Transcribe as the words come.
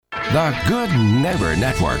The Good Neighbor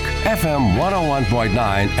Network, FM 101.9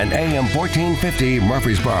 and AM 1450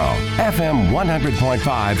 Murfreesboro, FM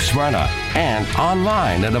 100.5 Smyrna, and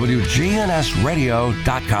online at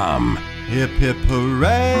WGNSradio.com. Hip, hip,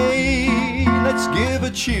 hooray, let's give a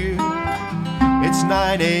cheer. It's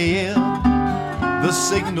 9 a.m., the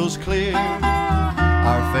signal's clear.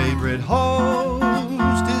 Our favorite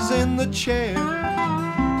host is in the chair.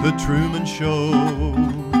 The Truman Show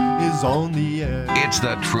is on the air. It's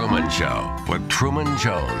The Truman Show with Truman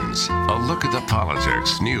Jones. A look at the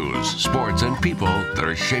politics, news, sports, and people that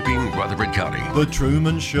are shaping Rutherford County. The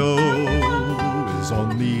Truman Show is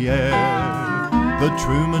on the air. The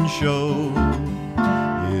Truman Show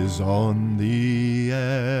is on the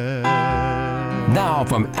air. Now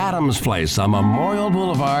from Adams Place on Memorial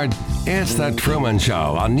Boulevard, it's The Truman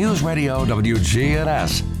Show on News Radio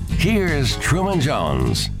WGNS. Here's Truman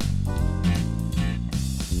Jones.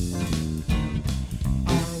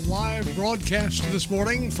 Our live broadcast this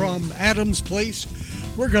morning from Adams Place.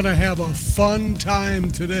 We're going to have a fun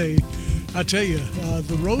time today. I tell you,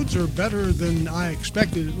 the roads are better than I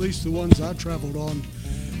expected, at least the ones I traveled on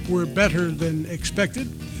were better than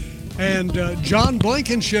expected. And John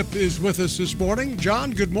Blankenship is with us this morning.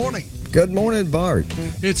 John, good morning. Good morning, Bart.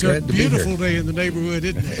 It's a beautiful day in the neighborhood,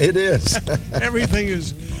 isn't it? It is. Everything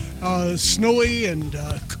is snowy and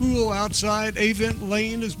cool outside. Avent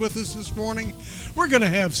Lane is with us this morning. We're going to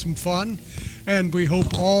have some fun, and we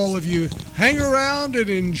hope all of you hang around and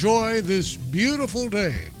enjoy this beautiful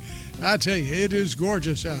day. I tell you, it is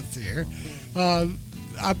gorgeous out there.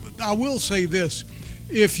 I will say this.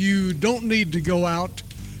 If you don't need to go out,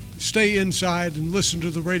 stay inside and listen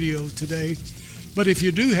to the radio today. But if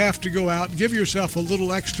you do have to go out, give yourself a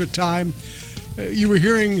little extra time. You were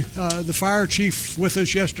hearing the fire chief with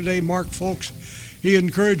us yesterday, Mark Folks. He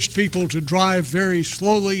encouraged people to drive very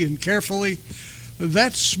slowly and carefully.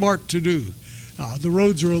 That's smart to do. The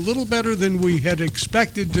roads are a little better than we had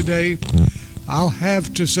expected today. I'll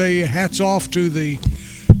have to say hats off to the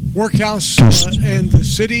workhouse and the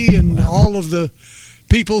city and all of the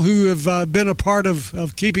people who have been a part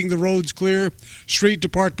of keeping the roads clear. Street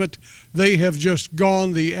department, they have just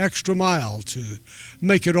gone the extra mile to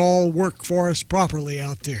make it all work for us properly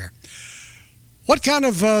out there. What kind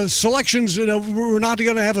of selections? We're not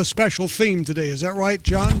going to have a special theme today, is that right,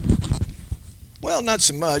 John? Well, not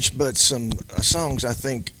so much, but some songs I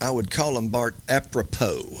think I would call them, Bart,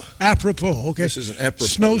 apropos. Apropos, okay. This is an apropos.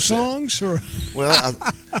 Snow songs, or? Well,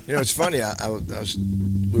 it's funny.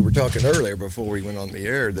 We were talking earlier before we went on the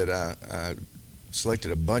air that I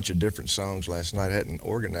selected a bunch of different songs last night. I hadn't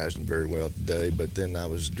organized them very well today, but then I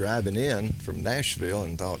was driving in from Nashville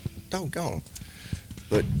and thought, doggone.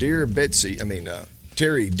 But dear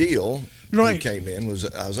Terry Deal, right, who came in,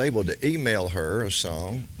 I was able to email her a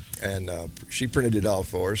song. And she printed it off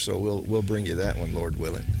for us, so we'll bring you that one, Lord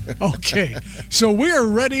willing. Okay, so we are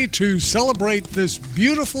ready to celebrate this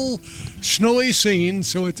beautiful snowy scene.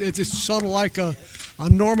 So it's sort of like a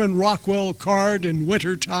Norman Rockwell card in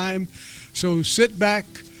winter time. So sit back,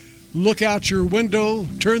 look out your window,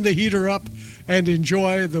 turn the heater up, and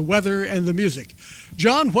enjoy the weather and the music.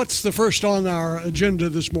 John, what's the first on our agenda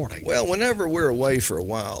this morning? Well, whenever we're away for a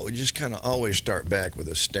while, we just kind of always start back with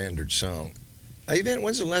a standard song. Hey, Ben,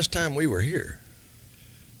 when's the last time we were here?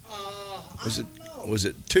 Was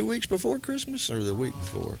it 2 weeks before Christmas or the week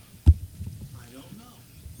before? I don't know.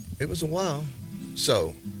 It was a while.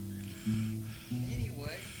 So.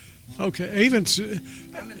 Anyway. Okay, Avens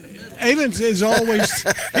is always,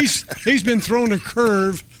 he's been thrown a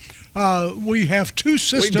curve. We have two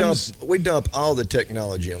systems. We dump all the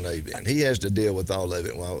technology on Avent. He has to deal with all of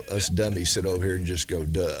it while us dummies sit over here and just go,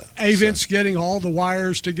 duh. Avent's getting all the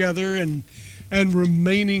wires together and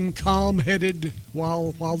remaining calm-headed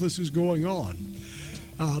while this is going on.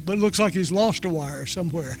 But it looks like he's lost a wire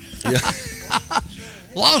somewhere. Yeah.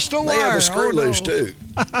 Lost a wire. They have a screw loose, too.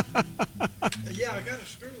 Yeah, I got a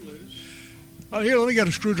screw loose. Here, let me get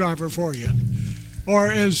a screwdriver for you. Or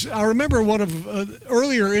as I remember, one of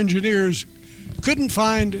earlier engineers couldn't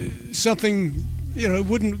find something, it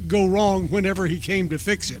wouldn't go wrong whenever he came to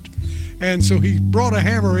fix it. And so he brought a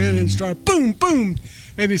hammer in and started boom, boom.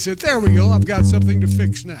 And he said, there we go, I've got something to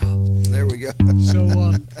fix now. There we go. So, you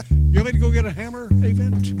want me to go get a hammer,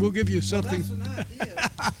 Avent? We'll give you something. Well, that's an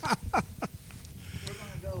idea.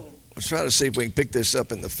 Let's try to see if we can pick this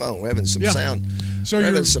up in the phone. We're having some sound. So we're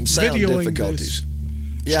you're having some sound This, difficulties.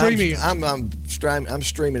 Yeah, streaming I'm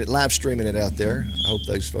streaming it, live streaming it out there. I hope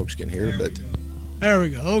those folks can hear. There we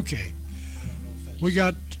go. Okay. We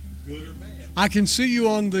got. I can see you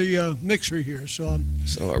on the mixer here, so I'm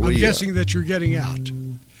guessing that you're getting out.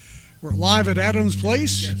 We're live at Adams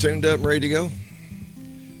Place. Tuned up and ready to go?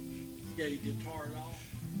 You got your guitar at all?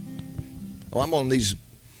 Oh, I'm on these.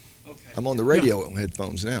 Okay. I'm on the radio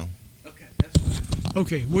headphones now. Okay, that's fine.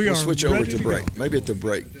 Okay, we We'll are switch over ready to break. go. Maybe at the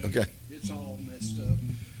break. Okay. It's all messed up.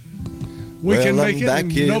 We can Well, make I'm it, back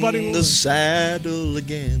and nobody in will. the saddle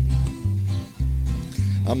again.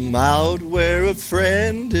 I'm out where a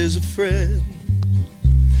friend is a friend,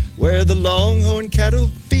 where the longhorn cattle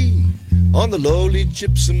feed on the lowly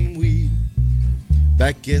gypsum weed.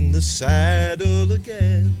 Back in the saddle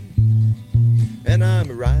again, and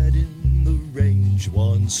I'm riding the range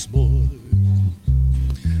once more.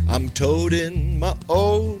 I'm toting my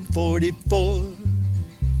old 44,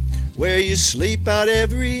 where you sleep out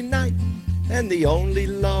every night, and the only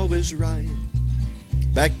law is right.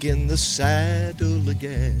 Back in the saddle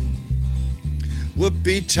again.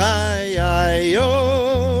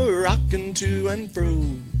 Whoopee-tie-I-O, rocking to and fro.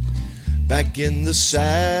 Back in the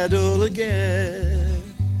saddle again.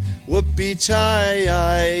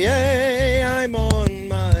 Whoopee-tie-I-A, I'm on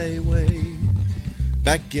my way.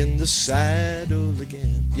 Back in the saddle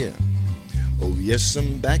again. Yeah. Oh yes,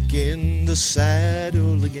 I'm back in the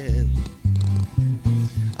saddle again.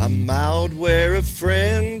 I'm out where a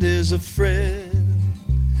friend is a friend,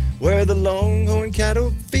 where the longhorn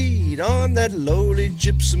cattle feed on that lowly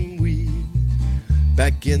gypsum weed.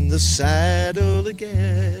 Back in the saddle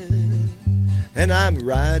again, and I'm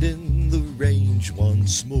riding the range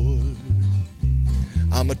once more.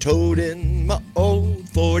 I'm a-toting my old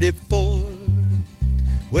 44,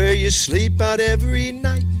 where you sleep out every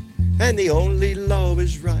night, and the only law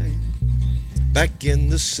is right. Back in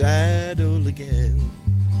the saddle again.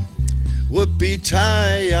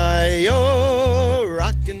 Whoopee-tie-I-O,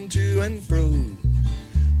 rocking to and fro.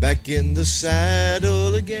 Back in the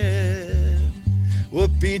saddle again.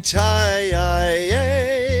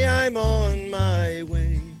 Whoopee-tie-I-A, I'm on my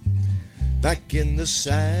way. Back in the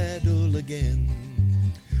saddle again.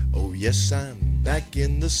 Oh yes, I'm back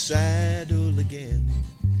in the saddle again.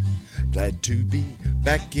 Glad to be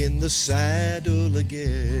back in the saddle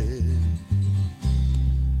again.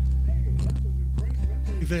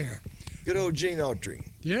 There. Good old Gene Autry.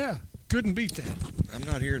 Yeah, couldn't beat that. I'm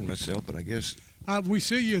not hearing myself, but I guess. We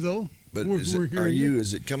see you though. But we're are hearing you?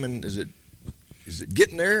 Is it coming? Is it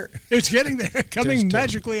getting there? It's getting there, coming Just,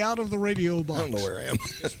 magically out of the radio I box. don't know where I am.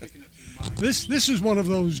 This is one of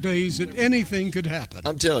those days that anything could happen.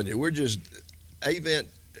 I'm telling you, we're just. Avent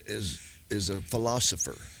is a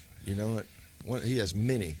philosopher. You know, he has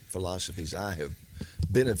many philosophies I have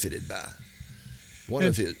benefited by. One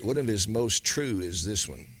of his most true is this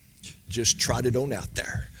one. Just trot it on out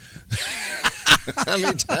there. How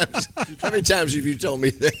many times have you told me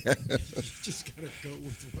that? Just gotta go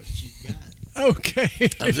with what you got. Okay.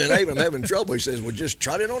 I said, hey, I'm having trouble. He says, well, just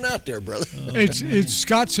trot it on out there, brother. It's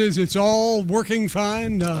Scott says it's all working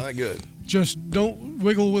fine. All good. Just don't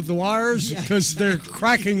wiggle with the wires because they're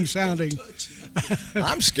cracking sounding.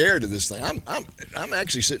 I'm scared of this thing. I'm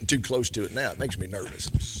actually sitting too close to it now. It makes me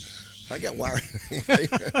nervous. I got wire.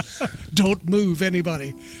 Don't move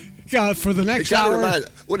anybody. For the next It kinda hour. reminds-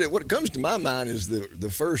 what comes to my mind is the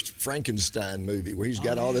first Frankenstein movie where he's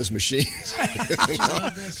got all this machines.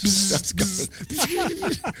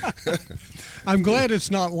 I'm glad it's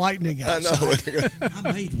not lightning I outside. know.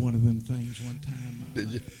 I made one of them things one time. Did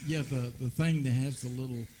you? Yeah, the thing that has the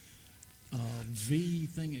little V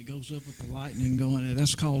thing that goes up with the lightning going.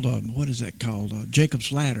 That's called what is that called?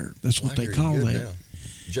 Jacob's ladder. That's what I they hear call you that. good now.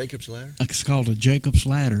 Jacob's ladder. It's called a Jacob's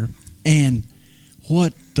ladder. And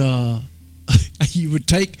what you would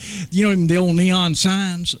take, in the old neon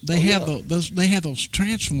signs, they have those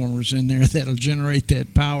transformers in there that'll generate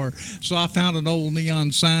that power. So I found an old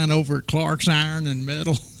neon sign over at Clark's Iron and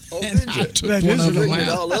Metal. Oh, And did you? I took That one is of them Rigged it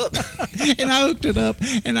out, all up. and I hooked it up,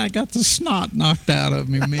 and I got the snot knocked out of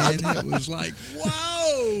me, man. It was like,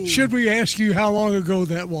 whoa! Should we ask you how long ago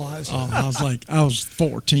that was? Oh, I was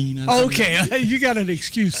 14. Okay, you got an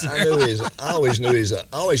excuse there. I always knew he's a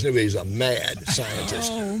mad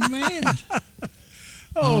scientist. Oh man!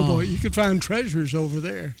 Oh boy, you could find treasures over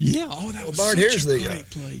there. Yeah. Oh, that was Bart, such here's a the, great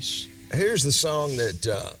place. Here's the song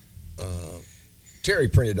that Terry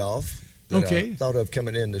printed off. That Okay. I thought of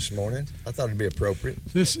coming in this morning. I thought it'd be appropriate.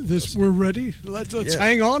 This we're ready. Let's Yeah.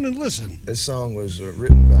 hang on and listen. This song was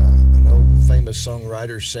written by an old famous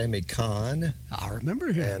songwriter, Sammy Kahn, I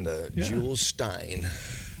remember him. and Yeah. Jules Stein.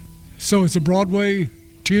 So it's a Broadway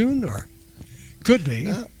tune, or could be.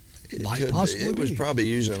 It Might could be. possibly It was be. probably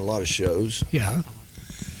used in a lot of shows. Yeah.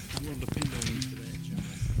 I'm gonna depend on you for that,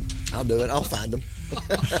 John. I'll do it. I'll find them.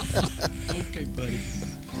 Okay, buddy.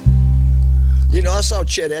 You know, I saw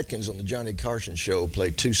Chet Atkins on the Johnny Carson show play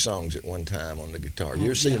 2 songs at one time on the guitar. You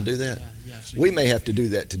ever see him do that? Yeah, We may have to do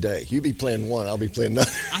that today. You be playing one, I'll be playing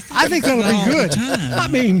another. I think that'll be good. I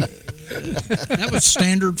mean, That was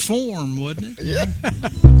standard form, wasn't it? Yeah.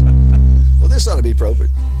 Well, this ought to be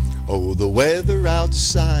appropriate. Oh, the weather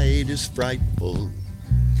outside is frightful,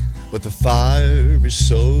 but the fire is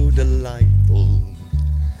so delightful.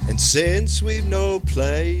 And since we've no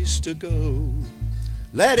place to go,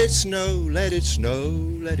 let it snow, let it snow,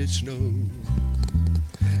 let it snow.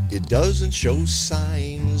 It doesn't show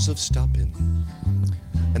signs of stopping,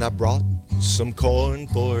 and I brought some corn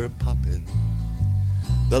for popping.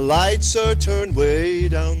 The lights are turned way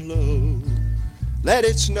down low. Let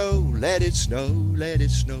it snow, let it snow, let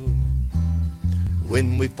it snow.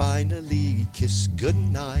 When we finally kiss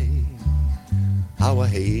goodnight, how I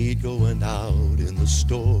hate going out in the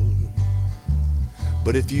store.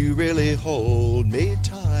 But if you really hold me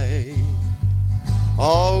tight,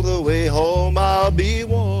 all the way home I'll be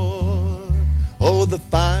warm. Oh, the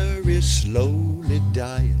fire is slowly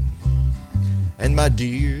dying, and my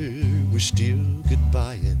dear, we're still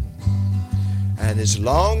goodbying. And as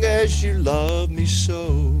long as you love me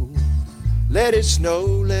so, let it snow,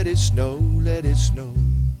 let it snow, let it snow.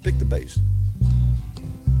 Pick the bass.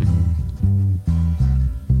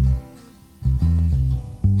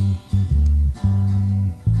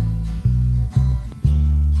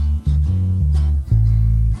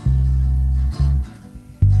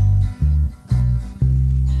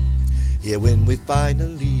 Yeah, when we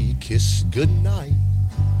finally kiss goodnight,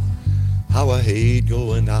 how I hate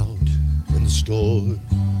going out in the store.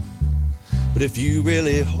 But if you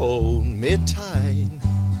really hold me tight,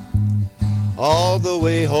 all the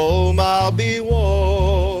way home I'll be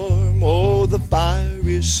warm. Oh, the fire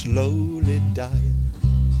is slowly dying,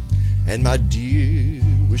 and my dear,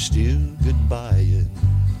 we're still goodbying.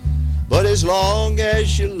 But as long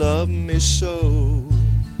as you love me so,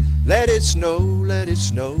 let it snow, let it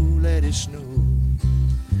snow, let it snow.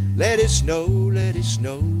 Let it snow, let it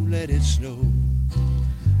snow, let it snow.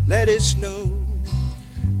 Let it snow,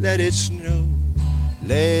 let it snow,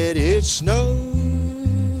 let it snow.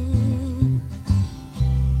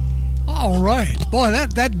 all right. Boy,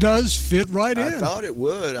 that does fit right I in. thought it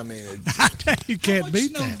would. I mean, You can't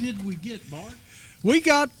beat How much that. snow did we get, Bart? We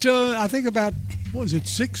got, I think about, what was it,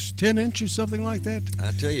 10 inches, something like that?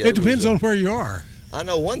 I tell you, It depends was, on where you are. I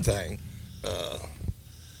know one thing.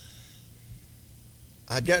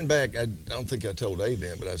 I'd gotten back. I don't think I told Abe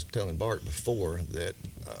then, but I was telling Bart before that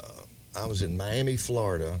I was in Miami,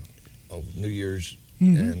 Florida, on New Year's,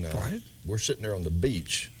 and right. we're sitting there on the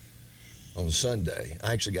beach on Sunday.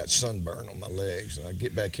 I actually got sunburn on my legs, and I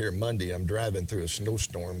get back here Monday. I'm driving through a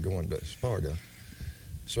snowstorm going to Sparta.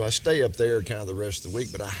 So I stay up there kind of the rest of the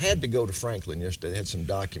week, but I had to go to Franklin yesterday. I had some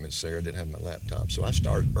documents there. I didn't have my laptop. So I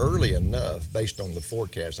started early enough based on the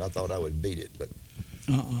forecast. I thought I would beat it, but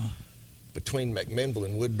between McMinnville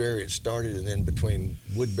and Woodbury it started, and then between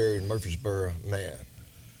Woodbury and Murfreesboro, man,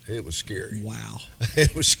 it was scary. Wow.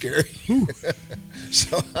 It was scary.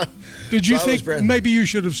 So Did you so I was think maybe you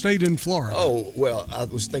should have stayed in Florida? Oh, well, I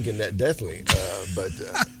was thinking that definitely, but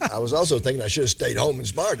I was also thinking I should have stayed home in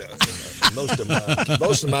Sparta. Most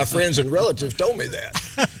of my friends and relatives told me that.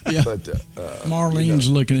 Yeah. But Marlene's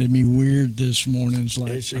looking at me weird this morning. It's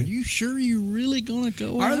like, Is she? are you sure you're really going to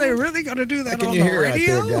go Are out? they really going to do that can on you the hear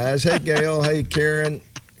radio? out there, guys? Hey, Gail. Hey, Karen.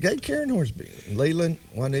 Hey, Karen Horsby. Leland,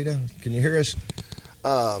 Juanita, can you hear us?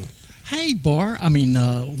 Hey, Bar,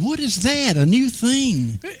 what is that? A new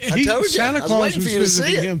thing? I told you. Santa I was Claus waiting was for you to see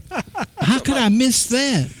visiting it. him. How could I miss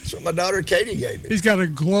that? That's what my daughter Katie gave me. He's got a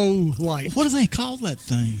glow light. What do they call that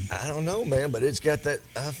thing? I don't know, man, but it's got that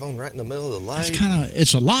iPhone right in the middle of the light.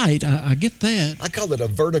 It's a light. I get that. I call it a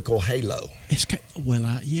vertical halo. It's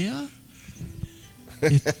yeah.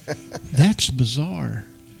 That's bizarre.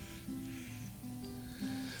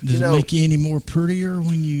 Does it make you any more prettier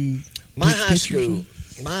when you My take high pictures?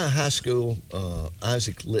 school,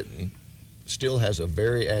 Isaac Litton, still has a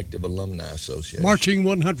very active alumni association. Marching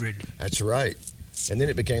 100. That's right. And then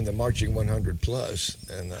it became the Marching 100 Plus.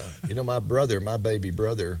 And, my baby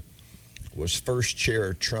brother, was first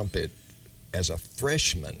chair trumpet as a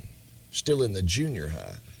freshman, still in the junior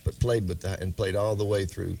high, but played all the way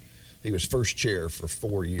through. He was first chair for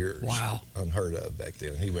 4 years. Wow. Unheard of back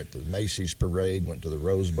then. He went to the Macy's parade, went to the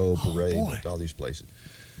Rose Bowl parade, boy. went to all these places.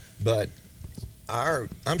 But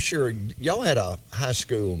I'm sure y'all had a high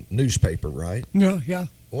school newspaper, right? No, yeah.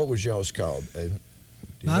 What was y'all's called, Ava? Do you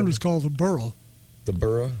Mine remember? was called the Burl. The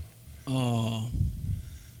Borough? Well,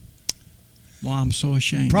 I'm so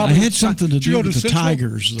ashamed. Probably I had something to did you do go with to the Central?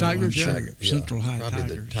 Tigers, though. Tigers, I'm yeah. sure. Central High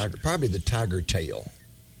probably Tigers. Probably the Tiger Tail.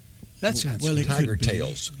 That sounds Well, it Tiger could be.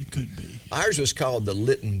 tails. It could be. Ours was called the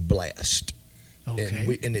Lytton Blast.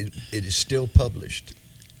 Okay. And it is still published.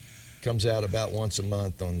 Comes out about once a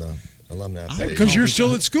month on the alumni page. Because you're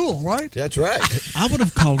still at school, right? That's right. I would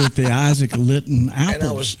have called it the Isaac Lytton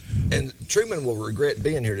Apples. And Truman will regret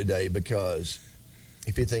being here today because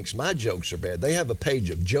if he thinks my jokes are bad, they have a page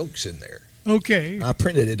of jokes in there. Okay. I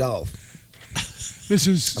printed it off. This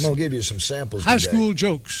is I'm going to give you some samples high today. school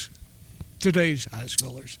jokes. Today's high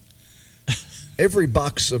schoolers. Every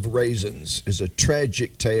box of raisins is a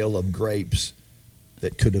tragic tale of grapes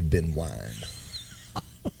that could have been wine.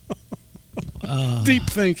 Deep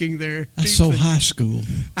thinking there. That's Deep so thinking. high school.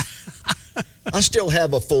 I still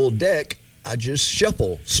have a full deck. I just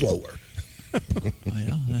shuffle slower.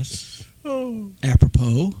 Well, that's Oh,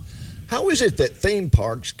 apropos. How is it that theme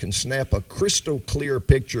parks can snap a crystal clear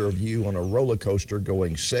picture of you on a roller coaster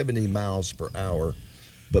going 70 miles per hour,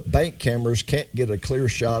 but bank cameras can't get a clear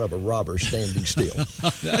shot of a robber standing still?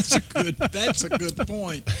 That's a good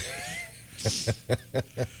point.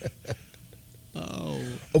 Oh,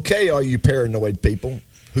 Okay, all you paranoid people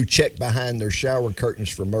who check behind their shower curtains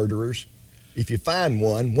for murderers, if you find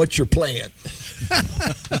one, what's your plan?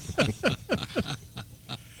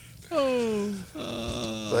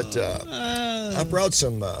 But I brought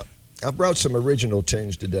some original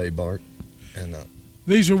tunes today, Bart, and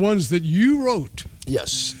these are ones that you wrote.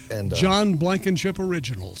 yes, and John Blankenship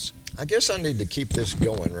originals. I guess I need to keep this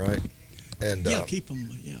going, right? And yeah, keep them.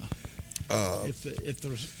 Yeah. If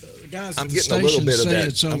there's guys at I'm the getting a little station bit of say that.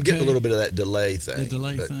 it's I'm okay. getting a little bit of that delay thing. The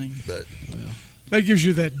delay thing. But That gives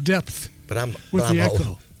you that depth. I'm With but the I'm,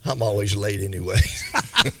 echo. I'm always late anyway.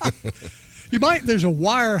 You might. There's a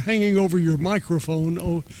wire hanging over your microphone.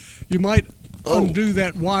 Oh, you might undo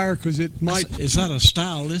that wire because it might. Is that a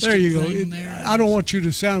stylistic There you go. thing there? I don't want you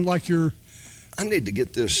to sound like you're I need to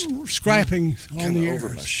get this scrapping on kind the of air. over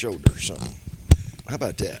my shoulder or something. How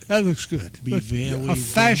about that? That looks good. Be But very, a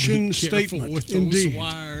fashion very careful statement, with those indeed.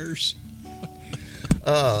 wires.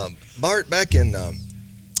 Bart, back in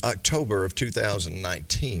October of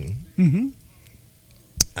 2019,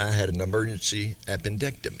 I had an emergency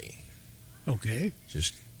appendectomy. Okay.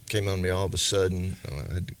 Just came on me all of a sudden.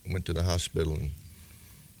 I went to the hospital in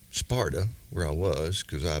Sparta, where I was,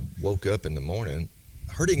 because I woke up in the morning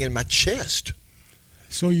hurting in my chest.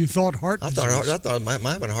 So you thought heart I disease. thought I might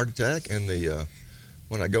have a heart attack, and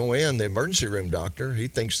when I go in, the emergency room doctor, he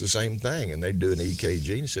thinks the same thing, and they do an EKG,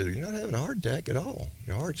 and he said, "You're not having a heart attack at all.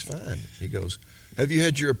 Your heart's fine." He goes, "Have you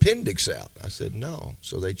had your appendix out?" I said, "No."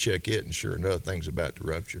 So they check it, and sure enough, things about to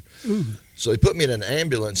rupture. Ooh, So they put me in an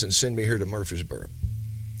ambulance and send me here to Murfreesboro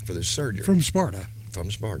for this surgery. from Sparta.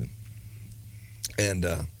 From Spartan. And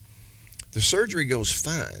the surgery goes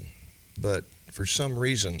fine, but for some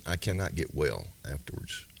reason, I cannot get well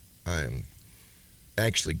afterwards. I am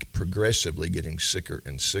actually progressively getting sicker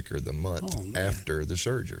and sicker the month Oh, man. after the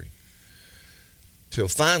surgery. Till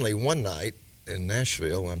finally, one night in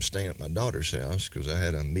Nashville, I'm staying at my daughter's house because I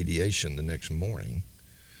had a mediation the next morning.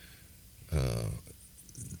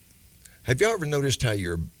 Have you ever noticed how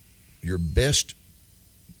your best,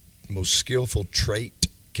 most skillful trait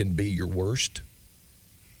can be your worst?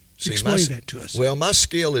 See, Explain that to us. Well, my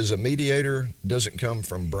skill as a mediator doesn't come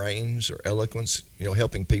from brains or eloquence,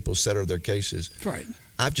 helping people settle their cases. Right.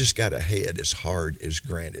 I've just got a head as hard as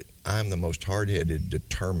granite. I'm the most hard-headed,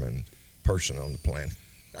 determined person on the planet.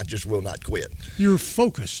 I just will not quit. You're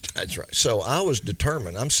focused. That's right. So I was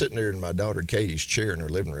determined. I'm sitting there in my daughter Katie's chair in her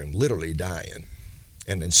living room, literally dying,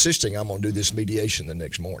 and insisting I'm going to do this mediation the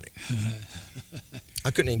next morning.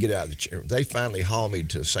 I couldn't even get out of the chair. They finally hauled me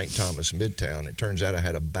to St. Thomas Midtown. It turns out I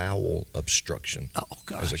had a bowel obstruction Oh,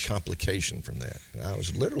 as a gosh. complication from that. And I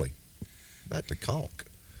was literally about to conk.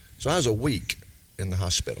 So I was a week in the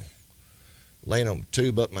hospital, laying on a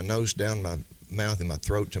tube up my nose, down my mouth and my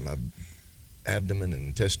throat to my abdomen and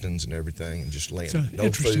intestines and everything, and just laying, It's an no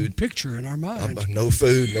interesting food, picture in our mind. no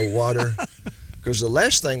food, no water. Because the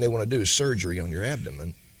last thing they want to do is surgery on your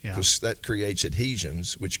abdomen, Yeah. because that creates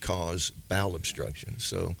adhesions which cause bowel obstruction.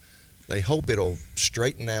 So they hope it'll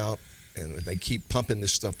straighten out, and they keep pumping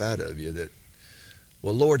this stuff out of you.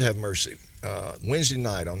 Well, Lord have mercy. Wednesday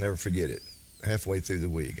night, I'll never forget it. Halfway through the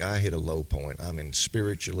week, I hit a low point. I mean,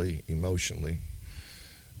 spiritually, emotionally,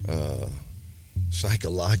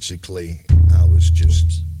 psychologically, I was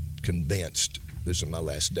just convinced this is my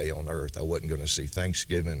last day on earth. I wasn't going to see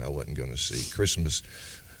Thanksgiving. I wasn't going to see Christmas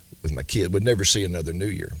with my kid. Would never see another New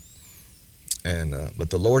Year. And but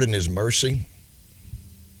the Lord in His mercy,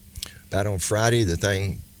 about on Friday, the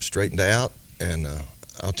thing straightened out. And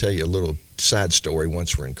I'll tell you a little side story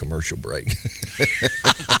once we're in commercial break.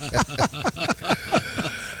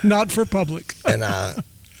 Not for public. And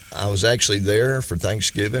I was actually there for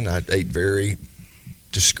Thanksgiving. I ate very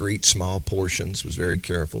discreet, small portions, was very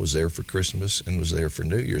careful, was there for Christmas, and was there for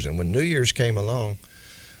New Year's. And when New Year's came along,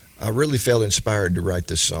 I really felt inspired to write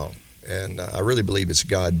this song. And I really believe it's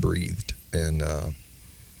God-breathed. And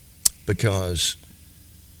because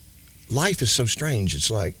life is so strange.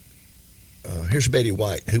 It's like, here's Betty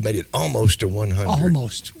White, who made it almost to 100.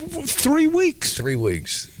 Almost. 3 weeks. 3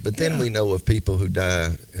 weeks. But then we know of people who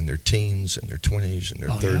die in their teens and their 20s and their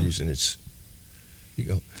 30s, and it's, you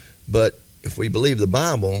go. But if we believe the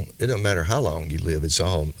Bible, it doesn't matter how long you live. It's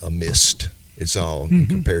all a mist. It's all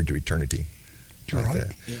compared to eternity. Like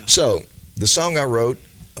that. Yeah. So the song I wrote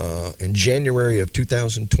in January of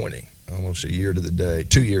 2020, almost a year to the day,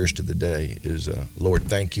 2 years to the day, is Lord,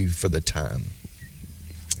 thank you for the time.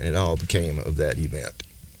 And it all became of that event.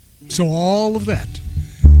 So all of that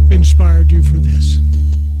inspired you for this.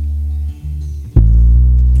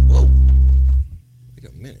 Whoa. Wait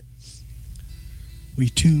a minute. We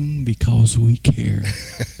tune because we care.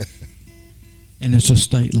 And it's a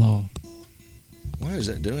state law. Why is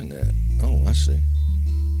that doing that? Oh, I see.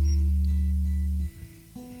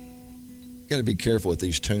 You got to be careful with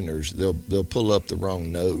these tuners. They'll pull up the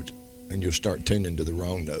wrong note, and you'll start tuning to the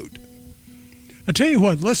wrong note. I tell you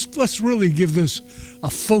what, let's really give this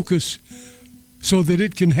a focus so that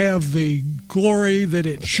it can have the glory that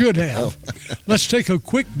it should have. Let's take a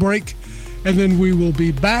quick break, and then we will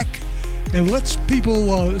be back. And let's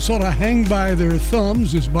people sort of hang by their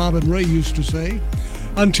thumbs, as Bob and Ray used to say,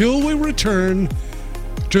 until we return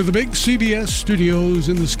to the big CBS studios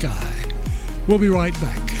in the sky. We'll be right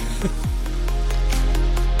back.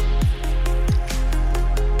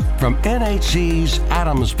 From NHC's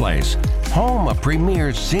Adams Place, home of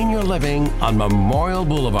premier senior living on Memorial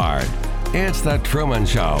Boulevard, it's The Truman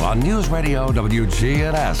Show on News Radio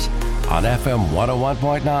WGNS. On FM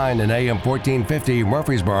 101.9 and AM 1450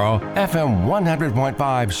 Murfreesboro, FM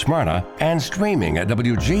 100.5 Smyrna, and streaming at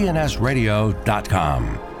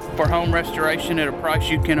WGNSradio.com. For home restoration at a price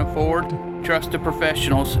you can afford, trust the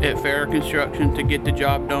professionals at Farrah Construction to get the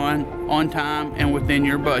job done on time and within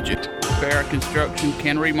your budget. Farrah Construction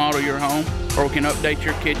can remodel your home or can update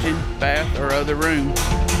your kitchen, bath, or other rooms.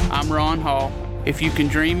 I'm Ron Hall. If you can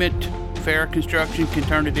dream it, Farrah Construction can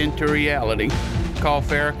turn it into reality. Call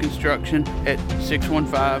Farrah Construction at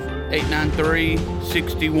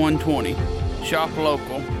 615-893-6120. Shop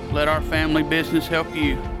local. Let our family business help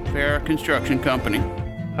you. Farrah Construction Company.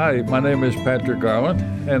 Hi, my name is Patrick Garland,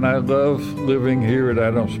 and I love living here at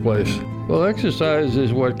Adams Place. Well, exercise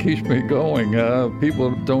is what keeps me going.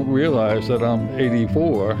 People don't realize that I'm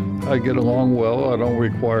 84. I get along well. I don't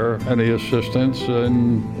require any assistance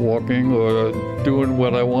in walking or doing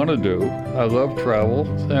what I want to do. I love travel,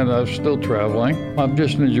 and I'm still traveling. I'm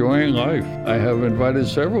just enjoying life. I have invited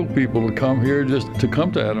several people to come here just to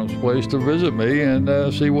come to Adams Place to visit me and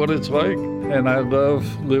see what it's like. And I love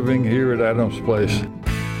living here at Adams Place.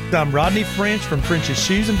 I'm Rodney French from French's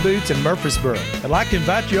Shoes and Boots in Murfreesboro. I'd like to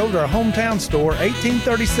invite you over to our hometown store,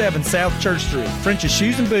 1837 South Church Street. French's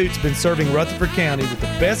Shoes and Boots have been serving Rutherford County with the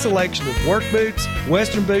best selection of work boots,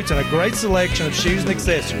 western boots, and a great selection of shoes and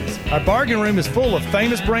accessories. Our bargain room is full of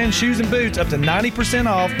famous brand shoes and boots up to 90%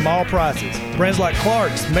 off mall prices. Brands like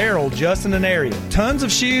Clark's, Merrill, Justin, and Ariat. Tons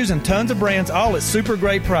of shoes and tons of brands, all at super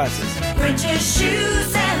great prices. French's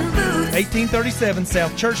Shoes and Boots. 1837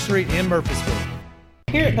 South Church Street in Murfreesboro.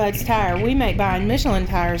 Here at Bud's Tire, we make buying Michelin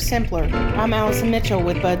tires simpler. I'm Allison Mitchell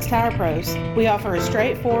with Bud's Tire Pros. We offer a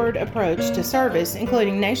straightforward approach to service,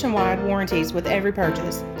 including nationwide warranties with every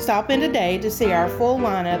purchase. Stop in today to see our full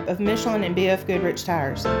lineup of Michelin and BF Goodrich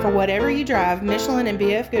tires. For whatever you drive, Michelin and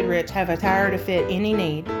BF Goodrich have a tire to fit any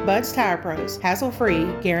need. Bud's Tire Pros,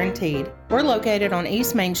 hassle-free, guaranteed. We're located on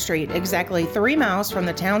East Main Street, exactly 3 miles from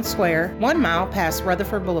the town square, 1 mile past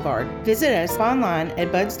Rutherford Boulevard. Visit us online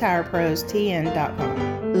at budstirepros.tn.com.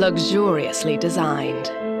 Luxuriously designed,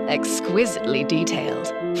 exquisitely detailed,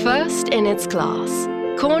 first in its class,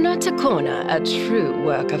 corner to corner, a true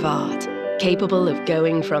work of art, capable of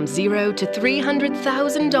going from $0 to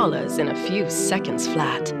 $300,000 in a few seconds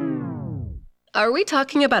flat. Are we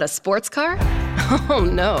talking about a sports car? Oh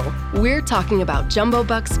no, we're talking about Jumbo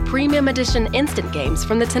Bucks Premium Edition instant games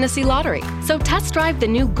from the Tennessee Lottery. So test drive the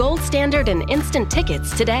new gold standard and instant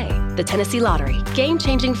tickets today. The Tennessee Lottery,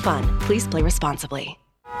 game-changing fun. Please play responsibly.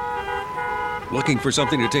 Looking for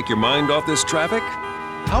something to take your mind off this traffic?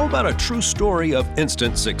 How about a true story of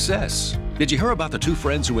instant success? Did you hear about the two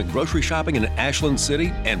friends who went grocery shopping in Ashland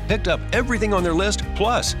City and picked up everything on their list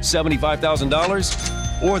plus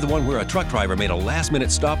 $75,000? Or the one where a truck driver made a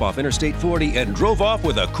last-minute stop off Interstate 40 and drove off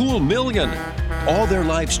with a cool $1 million. all their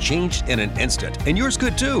lives changed in an instant, and yours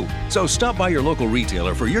could too. So stop by your local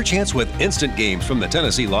retailer for your chance with instant games from the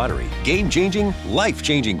Tennessee Lottery. Game-changing,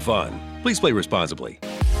 life-changing fun. Please play responsibly.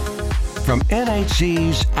 From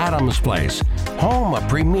NHC's Adams Place, home of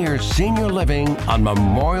premier senior living on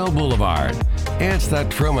Memorial Boulevard. It's The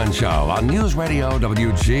Truman Show on News Radio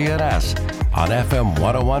WGNS on FM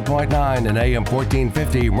 101.9 and AM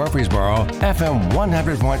 1450 Murfreesboro, FM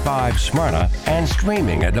 100.5 Smyrna, and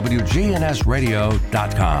streaming at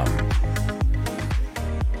WGNSradio.com.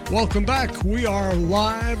 Welcome back. We are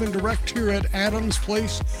live and direct here at Adams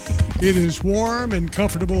Place. It is warm and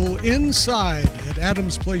comfortable inside at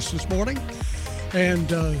Adams Place this morning. And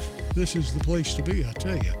this is the place to be, I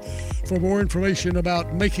tell you. For more information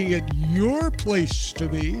about making it your place to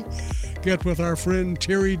be, get with our friend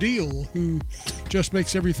Terry Deal, who just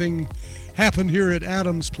makes everything happen here at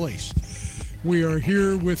Adams Place. We are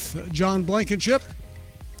here with John Blankenship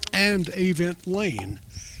and Avent Lane.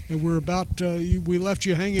 And we're about, we left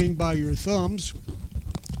you hanging by your thumbs,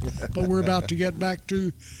 but we're about to get back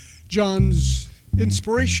to John's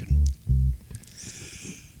inspiration.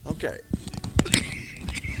 Okay.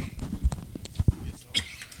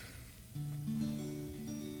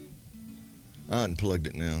 I unplugged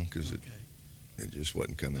it now because it just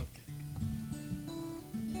wasn't coming.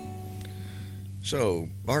 So,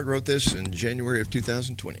 Bart wrote this in January of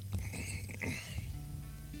 2020.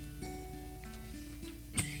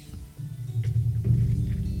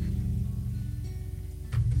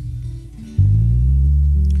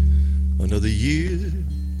 Another year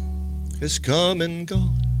has come and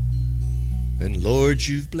gone, and Lord,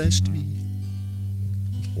 you've blessed me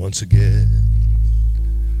once again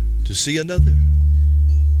to see another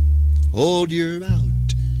old year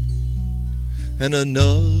out and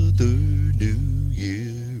another new year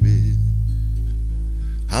in.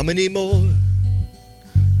 How many more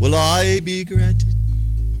will I be granted?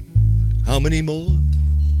 How many more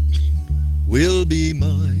will be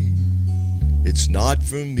mine? It's not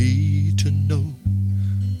for me to know,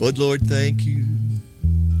 but Lord, thank you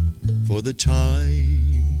for the time.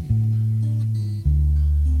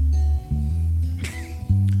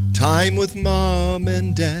 Time with Mom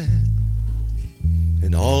and Dad,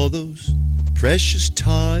 and all those precious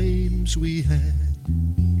times we had.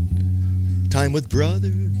 Time with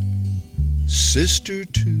brother, sister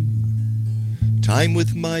too. Time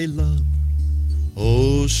with my love,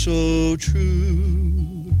 oh so true.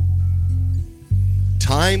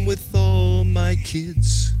 Time with all my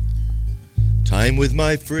kids, time with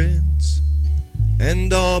my friends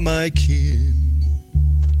and all my kin.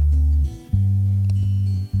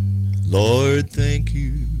 Lord, thank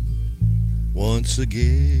you once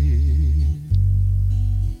again.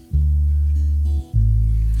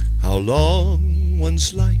 How long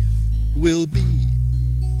one's life will be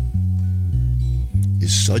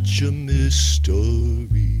is such a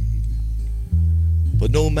mystery.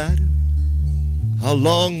 But no matter how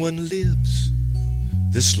long one lives,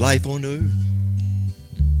 this life on earth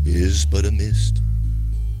is but a mist.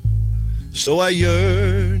 So I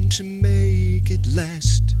yearn to make it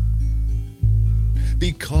last,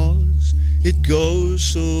 because it goes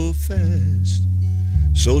so fast.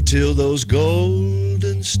 So till those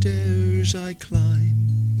golden stairs I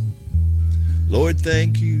climb, Lord,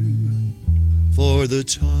 thank you for the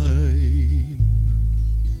time.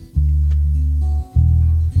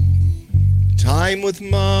 Time with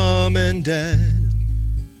Mom and Dad,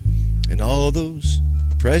 and all those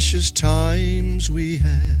precious times we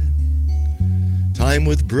had. Time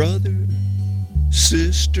with brother,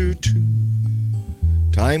 sister too.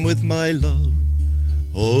 Time with my love,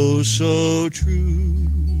 oh so true.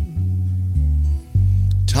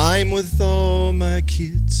 Time with all my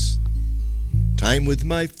kids. Time with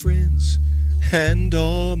my friends and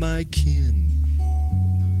all my kin.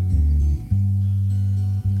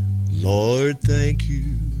 Lord, thank you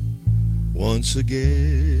once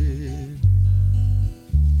again.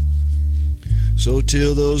 So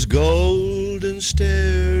till those golden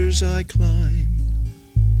stairs I climb,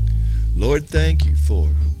 Lord, thank you for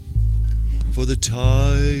the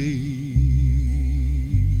time.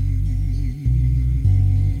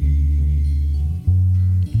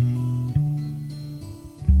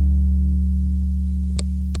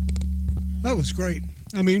 That was great.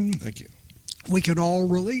 I mean, Thank you. We can all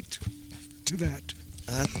relate to that.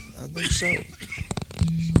 I think so.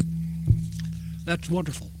 That's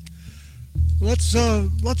wonderful. Let's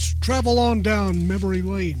travel on down memory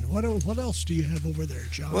lane. What else do you have over there,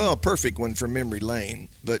 John? Well, a perfect one for memory lane,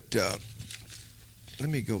 but let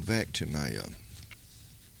me go back to my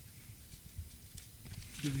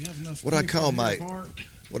Do we have enough what I paper call here, my Bart?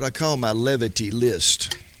 what I call my levity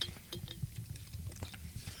list.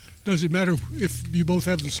 Does it matter if you both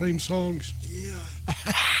have the same songs? Yeah.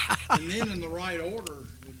 And then in the right order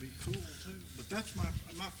would be cool too. But that's my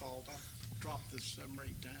fault. I dropped this 7 or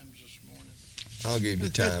 8 times this morning. I'll give you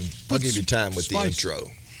time. I'll give you time with the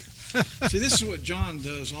intro. See, this is what John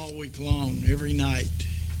does all week long, every night.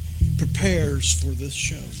 Prepares for this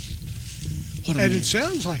show. And it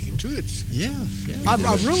sounds like it too. Yeah. I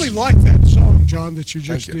really like that song, John, that you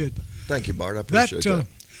just did. Thank you, Bart. I appreciate that.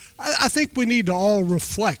 I think we need to all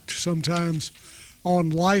reflect sometimes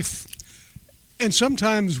on life. And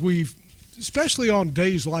sometimes especially on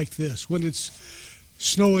days like this, when it's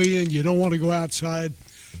snowy and you don't want to go outside,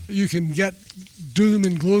 you can get doom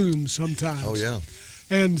and gloom sometimes. Oh, yeah.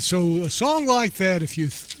 And so a song like that, if you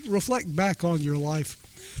reflect back on your life,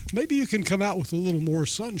 maybe you can come out with a little more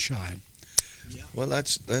sunshine. Yeah. Well,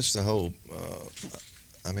 that's the whole,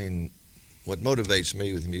 what motivates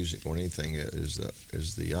me with music more than anything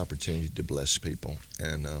is the opportunity to bless people.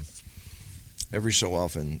 And every so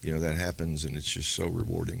often, that happens, and it's just so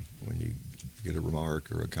rewarding when you get a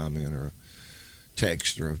remark or a comment or a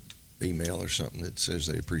text or an email or something that says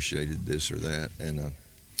they appreciated this or that. And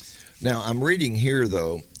now I'm reading here,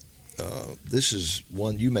 though, this is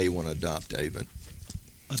one you may want to adopt, Avon.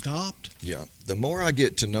 Adopt? Yeah. The more I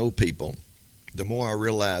get to know people, the more I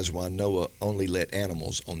realize why Noah only let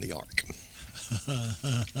animals on the ark.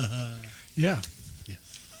 Yeah.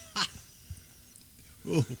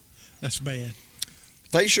 Oh, that's bad.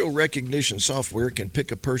 Facial recognition software can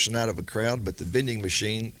pick a person out of a crowd, but the vending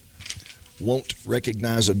machine won't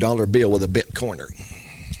recognize a dollar bill with a bent corner.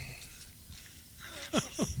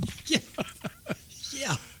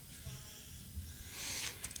 Yeah.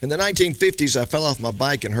 In the 1950s, I fell off my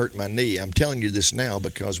bike and hurt my knee. I'm telling you this now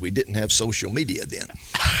because we didn't have social media then.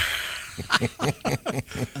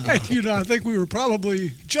 I think we were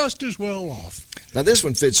probably just as well off. Now, this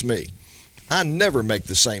one fits me. I never make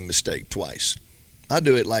the same mistake twice. I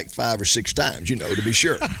do it like 5 or 6 times, to be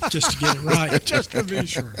sure. Just to get it right. Just to be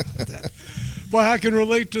sure. Boy, I can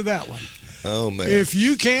relate to that one. Oh, man. If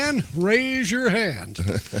you can, raise your hand.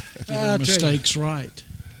 Your mistakes right.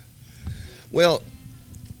 Well,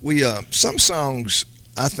 some songs,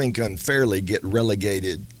 I think, unfairly get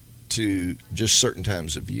relegated to just certain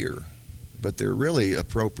times of year, but they're really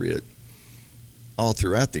appropriate all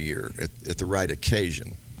throughout the year at the right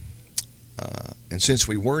occasion. And since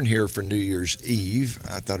we weren't here for New Year's Eve,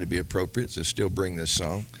 I thought it'd be appropriate to still bring this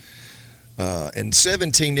song. In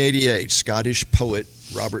 1788, Scottish poet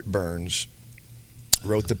Robert Burns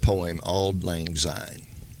wrote the poem Auld Lang Syne.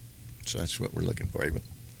 So that's what we're looking for, even.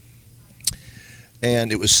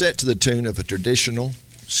 And it was set to the tune of a traditional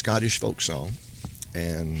Scottish folk song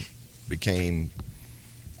and became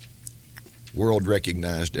world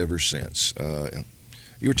recognized ever since.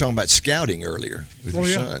 You were talking about scouting earlier with your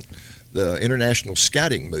son. The International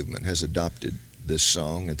Scouting Movement has adopted this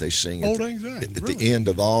song that they sing at the end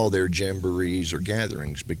of all their jamborees or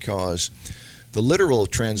gatherings, because the literal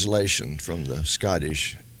translation from the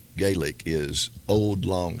Scottish Gaelic is old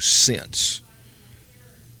long since.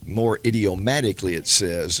 More idiomatically, it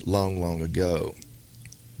says long, long ago.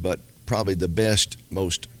 But probably the best,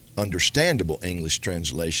 most understandable English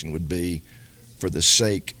translation would be for the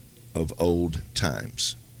sake of old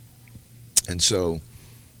times. And so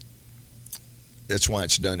that's why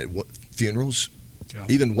it's done at funerals,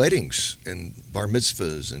 even weddings and bar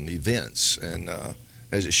mitzvahs and events, and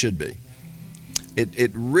as it should be.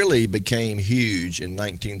 It really became huge in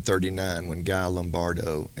 1939 when Guy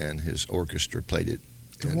Lombardo and his orchestra played it.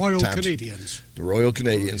 The Royal Canadians. The Royal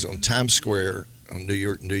Canadians on Times Square on New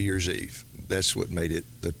Year's Eve. That's what made it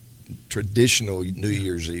the traditional New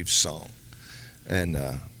Year's Eve song. And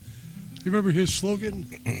you remember his slogan?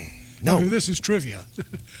 No. This is trivia.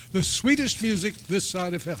 The sweetest music this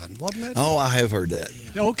side of heaven, wasn't it? Oh, I have heard that.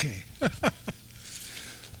 Okay.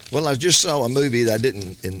 Well, I just saw a movie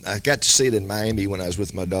that I got to see it in Miami when I was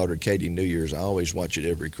with my daughter Katie New Year's. I always watch it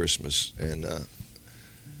every Christmas, and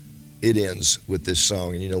it ends with this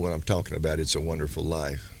song, and you know what I'm talking about. It's a Wonderful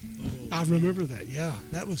Life. I remember that. Yeah,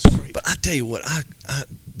 that was great. But I tell you what,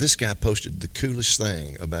 this guy posted the coolest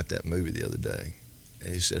thing about that movie the other day,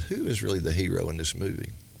 and he said, "Who is really the hero in this movie?"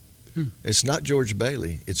 Who? It's not George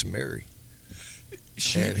Bailey. It's Mary.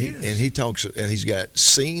 And he talks, and he's got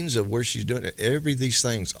scenes of where she's doing it. These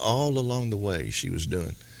things all along the way she was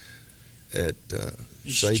doing at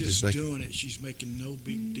She's just doing it. She's making no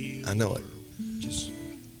big deal. I know it.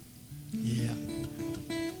 Yeah.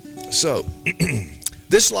 So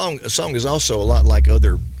this song is also a lot like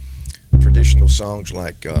other traditional songs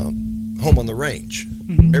like Home on the Range.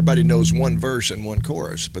 Mm-hmm. Everybody knows one verse and one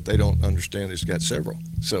chorus, but they don't understand it's got several.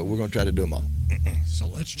 So we're going to try to do them all. So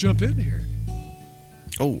let's jump in here.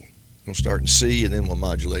 Oh, We'll start in C, and then we'll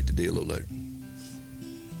modulate the D a little later.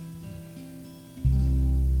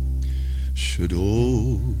 Should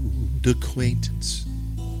old acquaintance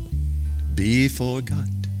be forgot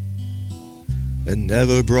and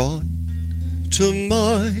never brought to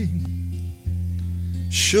mind?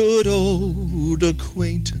 Should old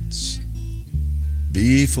acquaintance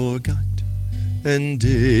be forgot and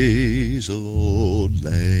days of old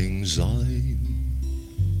lang syne?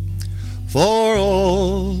 For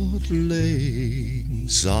old lang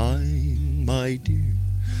syne, my dear,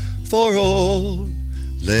 for old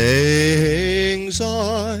lang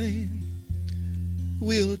syne,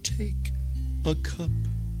 we'll take a cup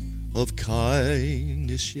of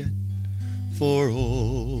kindness yet for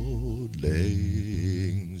old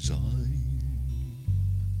lang syne.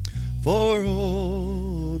 For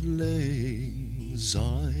old lang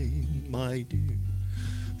syne, my dear,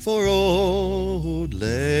 for old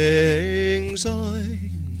lang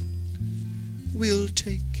syne, we'll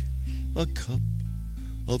take a cup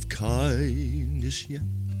of kindness yet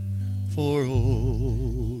for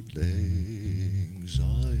old lang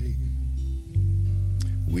syne.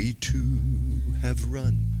 We too have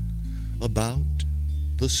run about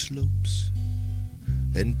the slopes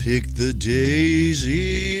and picked the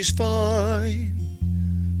daisies fine,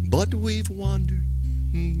 but we've wandered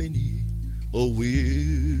many a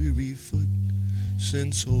weary foot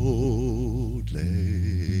since old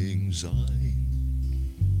lang syne.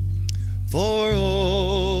 For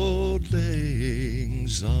old lang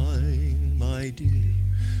syne, my dear,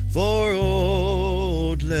 for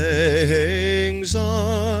old lang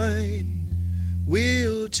syne,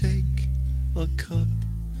 we'll take a cup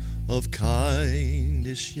of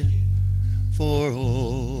kindness yet for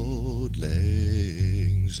old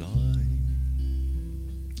lang syne.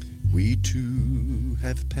 We too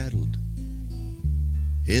have paddled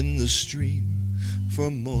in the stream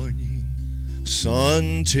from morning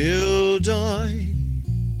sun till dawn,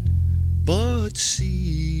 but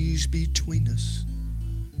seas between us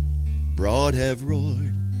broad have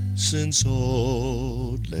roared since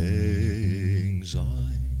old lang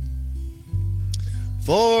syne.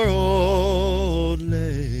 For old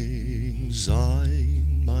lang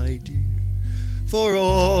syne, my dear, for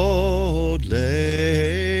old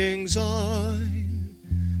lang syne,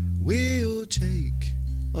 we'll take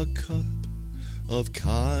a cup of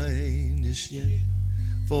kindness yet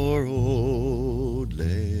for old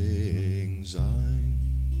lang syne.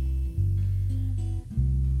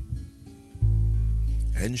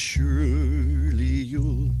 And surely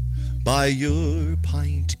you'll buy your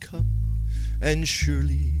pint cup, and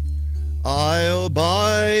surely I'll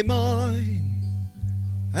buy mine,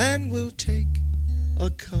 and we'll take a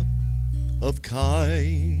cup of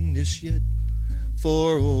kindness yet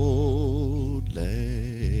for old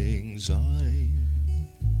lang syne.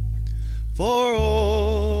 For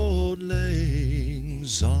old lang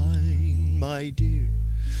syne, my dear,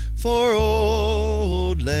 for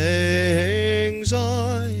old lang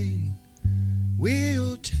syne,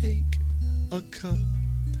 we'll take a cup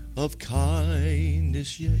of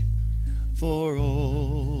kindness yet for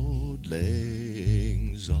old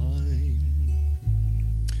lang syne.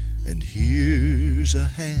 And here's a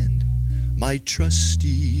hand, my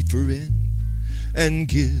trusty friend, and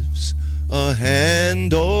gives a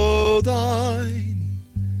hand o' thine.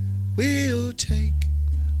 We'll take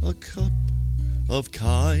a cup of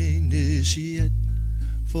kindness yet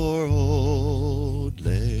for old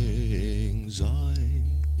lang syne.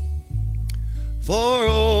 For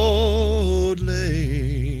old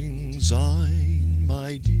lang syne,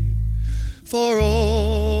 my dear, for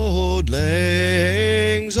old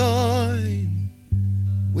lang syne,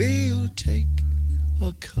 we'll take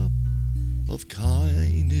a cup of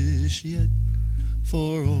kindness yet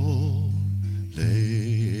for old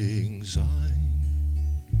lang syne.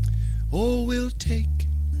 Oh, we'll take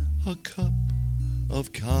a cup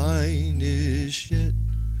of kindness yet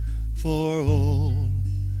for old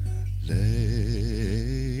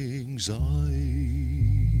lang syne.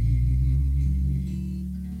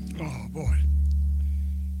 Oh, boy.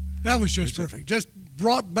 That was just perfect. Just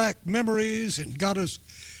brought back memories and got us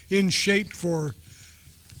in shape for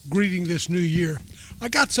greeting this new year. I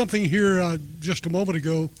got something here just a moment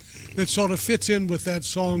ago that sort of fits in with that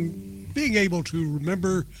song, being able to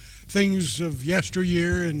remember things of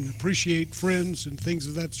yesteryear and appreciate friends and things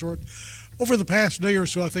of that sort. Over the past day or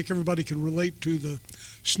so, I think everybody can relate to the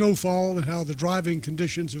snowfall and how the driving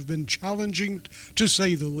conditions have been challenging, to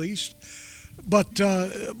say the least. But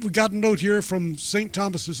we got a note here from St.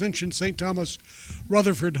 Thomas Ascension, St. Thomas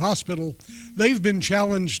Rutherford Hospital. They've been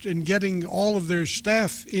challenged in getting all of their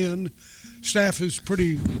staff in. Staff is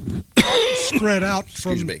pretty spread out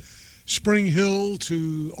from Spring Hill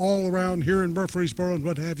to all around here in Murfreesboro and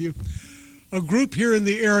what have you. A group here in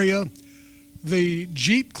the area, the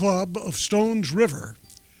Jeep Club of Stones River,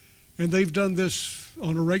 and they've done this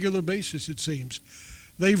on a regular basis, it seems.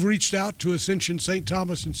 They've reached out to Ascension St.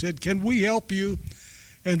 Thomas and said, can we help you?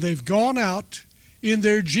 And they've gone out in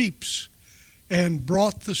their Jeeps and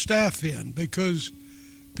brought the staff in because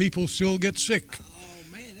people still get sick.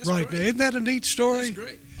 Oh, man, that's right. great. Isn't that a neat story? That's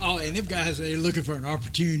great. Oh, and them guys, they're looking for an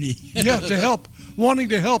opportunity. Yeah, to help, wanting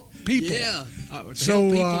to help people. Yeah.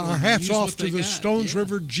 So our hats off to the Stones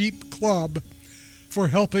River Jeep Club for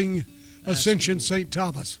helping Ascension St.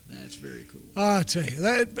 Thomas. That's very cool. I tell you,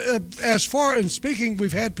 that, as far as speaking,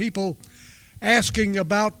 we've had people asking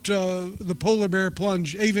about the polar bear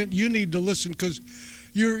plunge. Avent, you need to listen because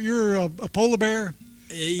you're a polar bear.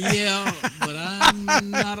 Yeah, but I'm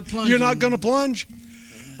not a plunger. You're not going to plunge?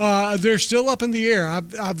 They're still up in the air.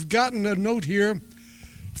 I've gotten a note here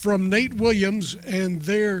from Nate Williams, and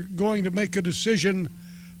they're going to make a decision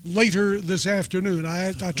later this afternoon.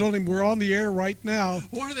 I told him we're on the air right now.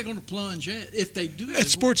 Where are they going to plunge at if they do? At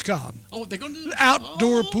Sportscom. Oh, they're going to do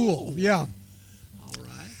outdoor pool. Yeah. All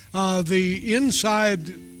right. The inside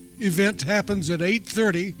event happens at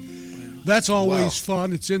 8:30. That's always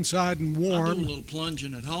fun. It's inside and warm. I do a little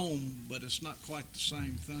plunging at home, but it's not quite the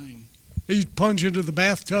same thing. You plunge into the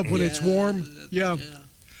bathtub when it's warm. Yeah.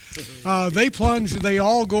 They plunge. They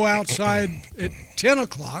all go outside at 10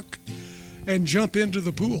 o'clock and jump into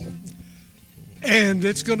the pool. And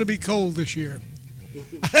it's going to be cold this year.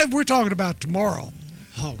 We're talking about tomorrow.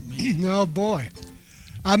 Oh, man. Oh, boy.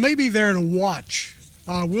 I may be there to watch.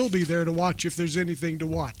 I will be there to watch if there's anything to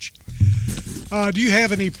watch. Do you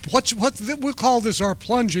have any, we'll call this our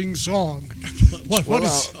plunging song.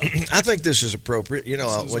 I think this is appropriate. You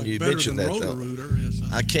know, when you mentioned that,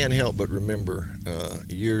 though, I can't help but remember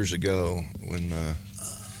years ago when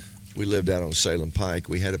we lived out on Salem Pike,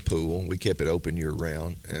 we had a pool. We kept it open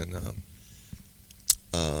year-round. And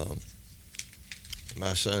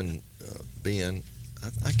my son, Ben,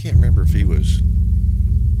 I can't remember if he was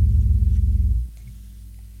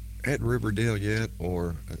at Riverdale yet,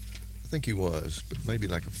 or I think he was, but maybe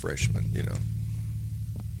like a freshman, you know,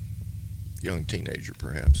 young teenager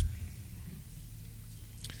perhaps.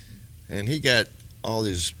 And he got all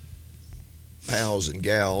his pals and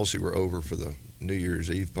gals who were over for the New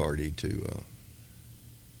Year's Eve party to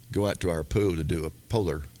go out to our pool to do a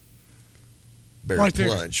polar bear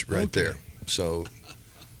plunge right there. So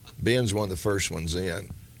Ben's one of the first ones in,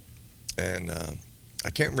 and I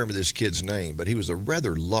can't remember this kid's name, but he was a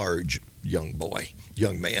rather large young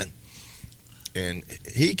man. And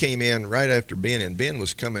he came in right after Ben, and Ben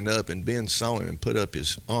was coming up, and Ben saw him and put up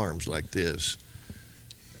his arms like this,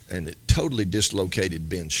 and it totally dislocated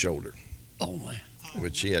Ben's shoulder. Oh, my.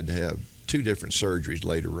 Which he had to have 2 different surgeries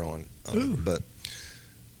later on. But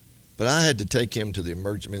I had to take him to the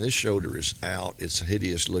emergency. I mean, this shoulder is out. It's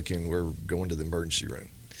hideous looking. We're going to the emergency room.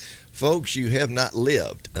 Folks, you have not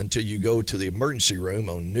lived until you go to the emergency room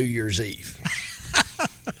on New Year's Eve.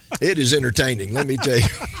 It is entertaining, let me tell you.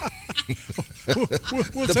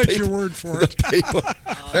 We'll take your word for it.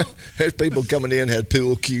 There's people coming in, had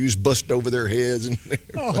pool cues bust over their heads. And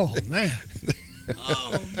oh, man.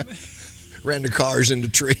 Ran their cars into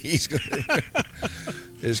trees.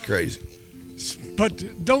 It's crazy. But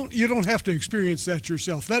you don't have to experience that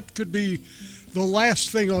yourself. That could be the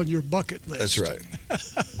last thing on your bucket list. That's right.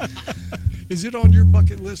 Is it on your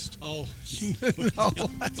bucket list? Oh, no.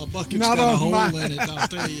 A bucket's Not got a on hole mine. in it, I'll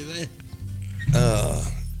tell you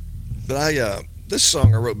that. But this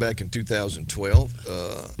song I wrote back in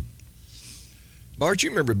 2012. Bart, you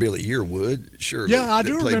remember Billy Yearwood? Sure. Yeah, I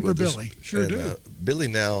do played remember with us. Billy. Sure do. Billy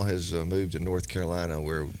now has moved to North Carolina,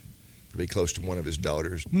 where to be close to one of his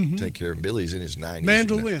daughters, take care of him. Billy's in his 90s.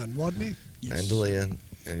 Mandolin, wasn't he? Yes. Mandolin,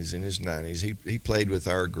 and he's in his 90s. He played with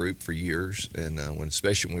our group for years, and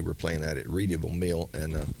especially when we were playing out at Reedyville Mill,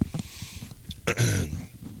 and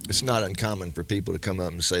it's not uncommon for people to come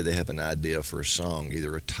up and say they have an idea for a song,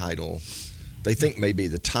 either a title. They think maybe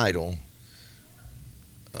the title.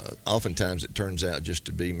 Oftentimes it turns out just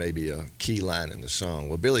to be maybe a key line in the song.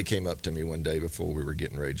 Well, Billy came up to me one day before we were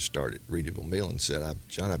getting ready to start at Reedyville Mill and said,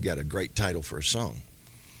 John, I've got a great title for a song.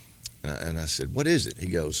 And I said, what is it? He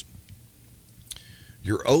goes,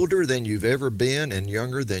 you're older than you've ever been and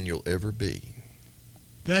younger than you'll ever be.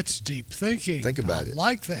 That's deep thinking. Think about it. I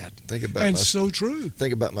like that. Think about and so true.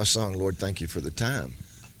 Think about my song, Lord, Thank You for the Time.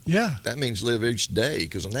 Yeah. That means live each day,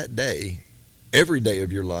 because on that day, every day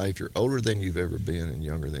of your life, you're older than you've ever been and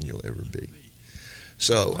younger than you'll ever be.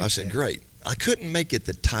 So I said, great. I couldn't make it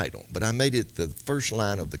the title, but I made it the first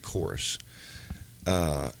line of the chorus.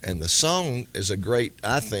 And the song is a great,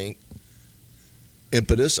 I think,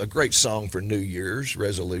 impetus, a great song for New Year's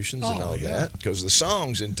resolutions and all that, because the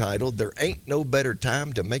song's entitled "There Ain't No Better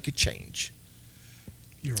Time to Make a Change."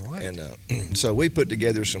 You're right. And so we put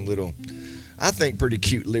together some little, I think, pretty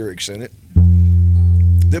cute lyrics in it.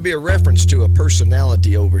 There'll be a reference to a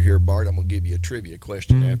personality over here, Bart. I'm going to give you a trivia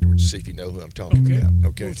question afterwards to see if you know who I'm talking about.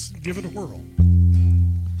 Okay. Let's give it a whirl.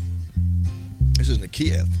 This is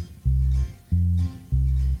Nikiev.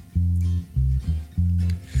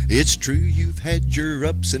 It's true you've had your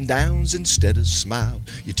ups and downs. Instead of smile,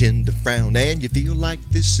 you tend to frown, and you feel like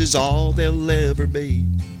this is all there'll ever be.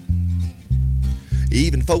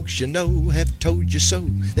 Even folks you know have told you so,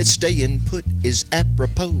 that staying put is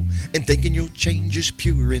apropos, and thinking you'll change is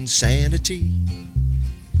pure insanity.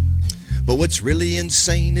 But what's really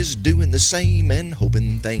insane is doing the same and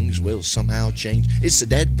hoping things will somehow change. It's the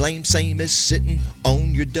dad blame same as sitting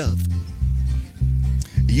on your duff.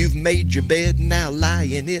 You've made your bed, now lie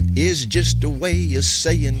in it is just a way of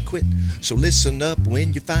saying quit. So listen up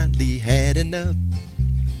when you finally had enough.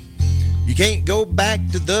 You can't go back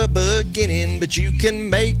to the beginning, but you can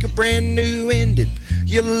make a brand new ending.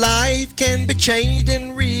 Your life can be changed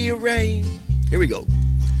and rearranged. Here we go.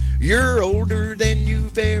 You're older than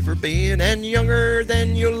you've ever been and younger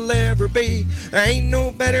than you'll ever be. There ain't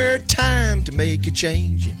no better time to make a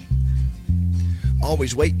change.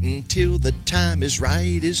 Always waiting till the time is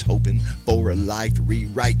right is hoping for a life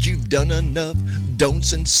rewrite. You've done enough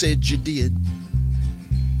don'ts and said you did.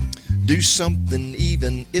 Do something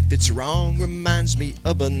even if it's wrong. Reminds me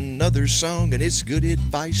of another song, and it's good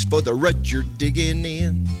advice for the rut you're digging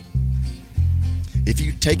in. If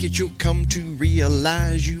you take it, you'll come to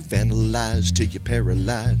realize you've analyzed till you're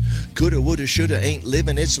paralyzed. Coulda, woulda, shoulda ain't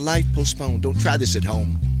living, it's life postponed. Don't try this at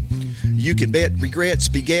home. You can bet regrets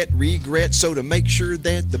beget regret, so to make sure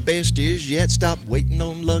that the best is yet, stop waiting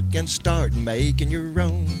on luck and start making your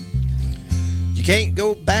own. You can't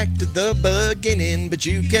go back to the beginning, but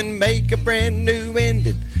you can make a brand new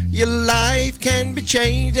ending. Your life can be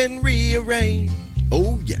changed and rearranged.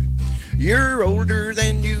 Oh yeah. You're older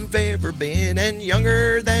than you've ever been and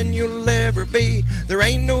younger than you'll ever be. There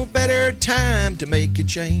ain't no better time to make a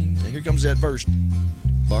change. Now here comes that verse,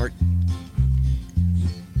 Bart.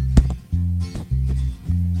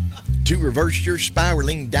 To reverse your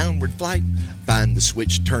spiraling downward flight, find the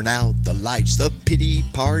switch, turn out the lights. The pity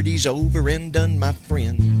party's over and done, my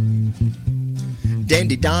friend.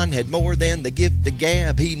 Dandy Don had more than the gift of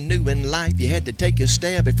gab. He knew in life you had to take a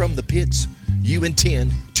stab, and from the pits you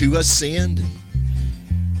intend to ascend.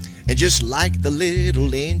 And just like the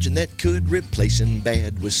little engine that could replacing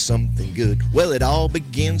bad with something good, well, it all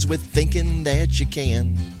begins with thinking that you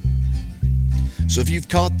can. So if you've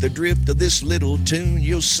caught the drift of this little tune,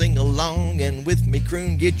 you'll sing along and with me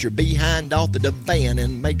croon. Get your behind off the divan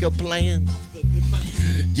and make a plan.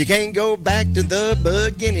 You can't go back to the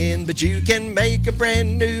beginning, but you can make a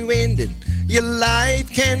brand new ending. Your life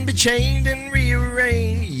can be changed and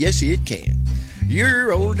rearranged. Yes, it can.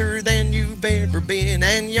 You're older than you've ever been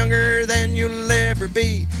and younger than you'll ever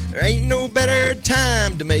be. There ain't no better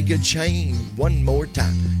time to make a change. One more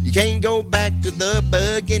time. You can't go back to the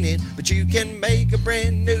beginning, but you can make a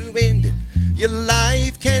brand new ending. Your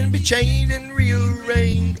life can be changed and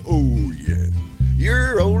rearranged. Oh yeah.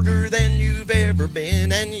 You're older than you've ever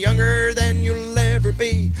been and younger than you'll ever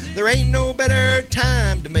be. There ain't no better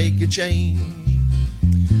time to make a change.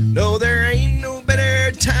 No, there ain't no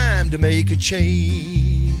better time to make a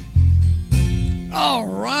change. All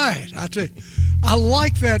right. I tell you, I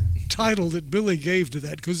like that title that Billy gave to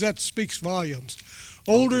that because that speaks volumes.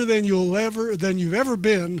 Older than you've ever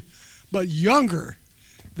been, but younger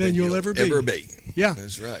than you'll ever be. Yeah.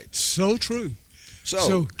 That's right. So true.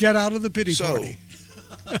 So get out of the pity party.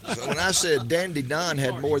 So when I said Dandy Don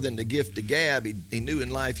had more than the gift of gab, he knew in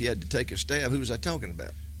life he had to take a stab. Who was I talking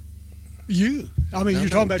about? You. I mean, you're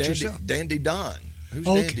talking about yourself. Dandy Don. Who's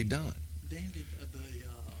Dandy Don? Dandy,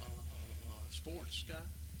 the sports guy.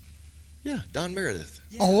 Yeah, Don Meredith.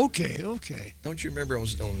 Yeah. Oh, okay. Don't you remember on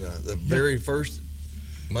the very first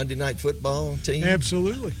Monday Night Football team?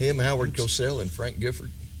 Absolutely. Him, Howard Cosell, and Frank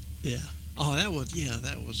Gifford. Yeah. Oh, that was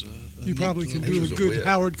a you probably can do a good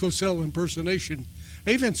Howard Cosell impersonation.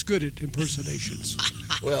 Avent's good at impersonations.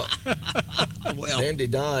 Well, Dandy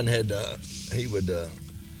Don had he would.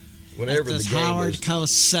 Whenever the game Howard was,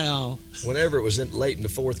 Cosell. Whenever it was late in the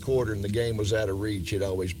fourth quarter and the game was out of reach, he'd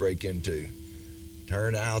always break into,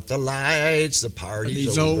 "Turn out the lights, the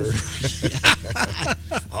party's over."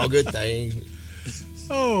 All good things.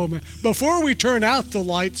 Oh man! Before we turn out the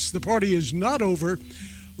lights, the party is not over.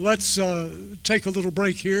 Let's take a little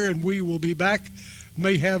break here, and we will be back.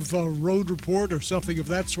 May have a road report or something of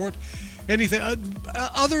that sort. anything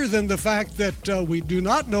other than the fact that we do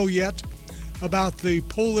not know yet about the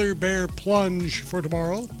polar bear plunge for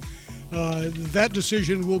tomorrow. That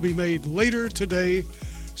decision will be made later today.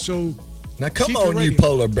 So now, come on, you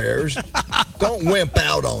polar bears. Don't wimp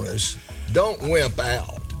out on us. Don't wimp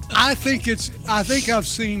out. I think I've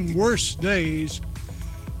seen worse days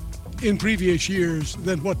in previous years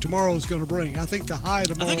than what tomorrow is going to bring. I think the high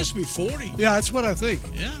tomorrow. I think it's going to be 40. Yeah, that's what I think.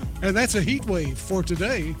 Yeah. And that's a heat wave for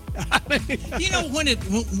today. You know, when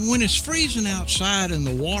it's freezing outside and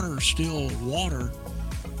the water's still water.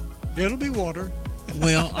 It'll be water.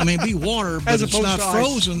 Well, I mean, be water, but As it's opposed not to ice.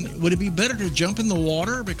 frozen. Would it be better to jump in the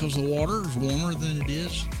water because the water is warmer than it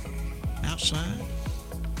is outside?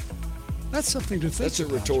 That's something to think That's a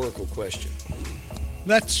about. rhetorical question.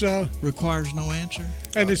 That's requires no answer.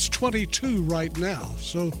 And it's 22 right now,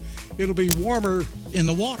 so it'll be warmer in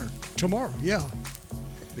the water tomorrow. Yeah.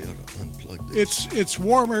 Be able to unplug this. It's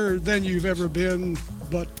warmer than you've ever been,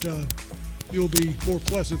 but you'll be more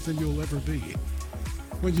pleasant than you'll ever be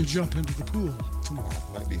when you jump into the pool tomorrow.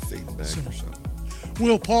 Might be feeding back or something.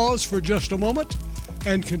 We'll pause for just a moment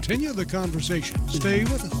and continue the conversation. Stay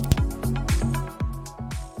with us.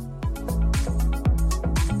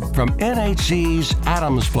 From NHC's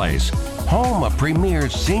Adams Place, home of premier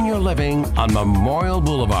senior living on Memorial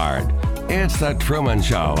Boulevard. It's The Truman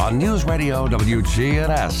Show on News Radio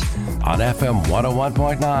WGNS on FM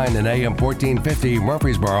 101.9 and AM 1450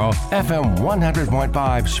 Murfreesboro, FM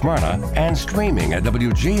 100.5 Smyrna, and streaming at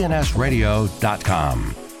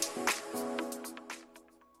WGNSradio.com.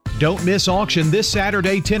 Don't miss auction this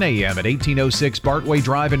Saturday, 10 a.m. at 1806 Bartway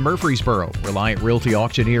Drive in Murfreesboro. Reliant Realty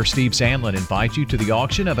auctioneer Steve Sandlin invites you to the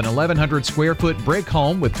auction of an 1,100 square foot brick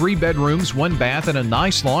home with 3 bedrooms, 1 bath, and a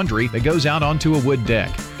nice laundry that goes out onto a wood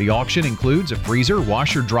deck. The auction includes a freezer,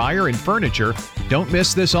 washer, dryer, and furniture. Don't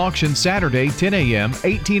miss this auction Saturday, 10 a.m.,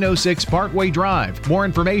 1806 Bartway Drive. More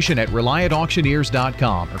information at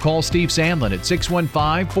ReliantAuctioneers.com or call Steve Sandlin at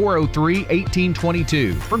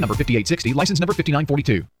 615-403-1822. Firm number 5860, license number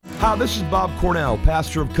 5942. Hi, this is Bob Cornell,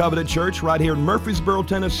 pastor of Covenant Church right here in Murfreesboro,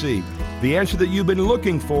 Tennessee. The answer that you've been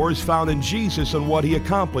looking for is found in Jesus and what he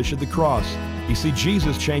accomplished at the cross. You see,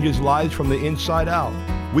 Jesus changes lives from the inside out.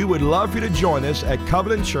 We would love for you to join us at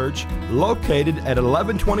Covenant Church, located at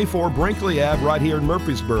 1124 Brinkley Ave right here in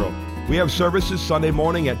Murfreesboro. We have services Sunday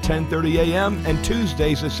morning at 10:30 a.m. and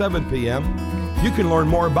Tuesdays at 7 p.m. You can learn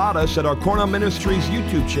more about us at our Cornell Ministries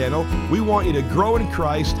YouTube channel. We want you to grow in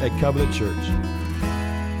Christ at Covenant Church.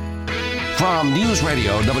 From News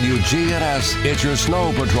Radio WGNS, it's your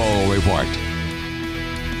Snow Patrol report.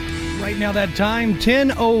 Right now that time,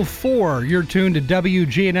 10:04. You're tuned to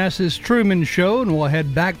WGNS's Truman Show, and we'll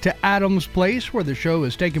head back to Adams Place, where the show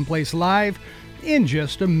is taking place live in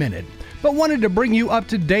just a minute. But wanted to bring you up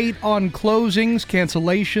to date on closings,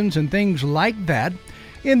 cancellations, and things like that.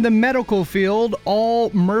 In the medical field, all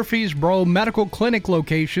Murfreesboro Medical Clinic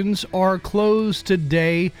locations are closed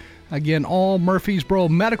today. Again, all Murfreesboro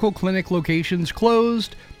Medical Clinic locations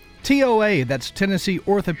closed. TOA, that's Tennessee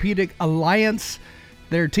Orthopedic Alliance,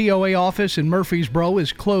 their TOA office in Murfreesboro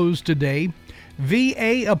is closed today.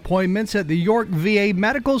 VA appointments at the York VA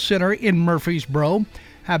Medical Center in Murfreesboro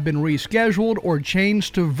have been rescheduled or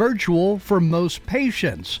changed to virtual for most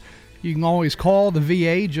patients. You can always call the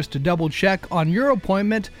VA just to double check on your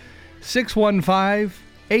appointment,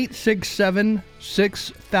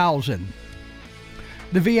 615-867-6000.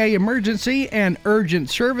 The VA Emergency and Urgent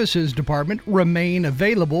Services Department remain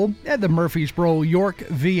available at the Murfreesboro York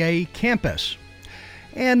VA campus.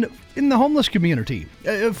 And in the homeless community,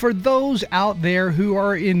 for those out there who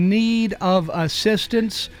are in need of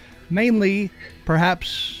assistance, mainly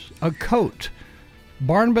perhaps a coat,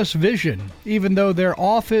 Barnabas Vision, even though their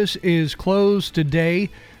office is closed today,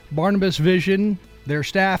 Barnabas Vision, their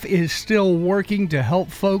staff is still working to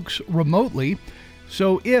help folks remotely.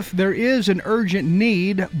 So if there is an urgent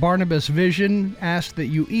need, Barnabas Vision asks that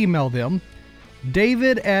you email them,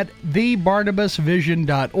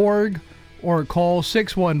 david@thebarnabasvision.org, or call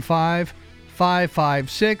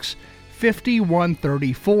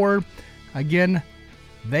 615-556-5134. Again,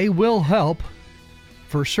 they will help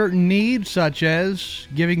for certain needs, such as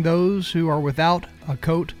giving those who are without a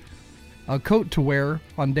coat to wear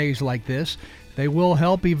on days like this. They will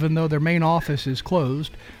help even though their main office is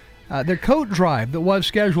closed. Their coat drive that was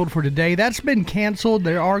scheduled for today, that's been canceled.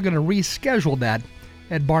 They are going to reschedule that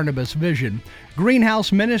at Barnabas Vision.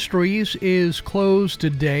 Greenhouse Ministries is closed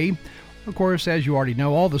today. Of course, as you already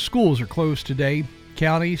know, all the schools are closed today,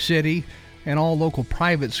 county, city, and all local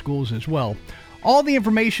private schools as well. All the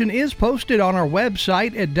information is posted on our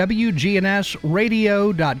website at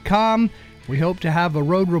WGNSradio.com. We hope to have a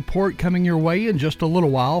road report coming your way in just a little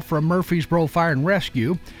while from Murfreesboro Fire and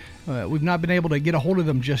Rescue. We've not been able to get a hold of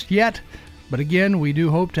them just yet, but again, we do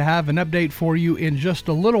hope to have an update for you in just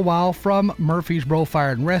a little while from Murfreesboro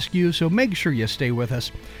Fire and Rescue, so make sure you stay with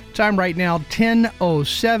us. Time right now,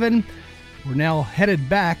 10:07. We're now headed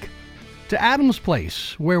back to Adams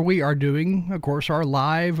Place, where we are doing, of course, our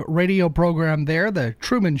live radio program there, The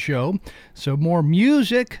Truman Show. So more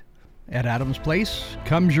music at Adams Place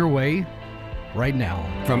comes your way right now.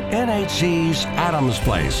 From NHC's Adams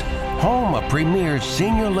Place, home of premier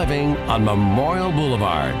senior living on Memorial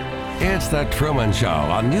Boulevard. It's The Truman Show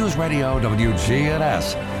on News Radio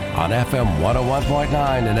WGNS. On FM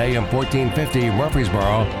 101.9 and AM 1450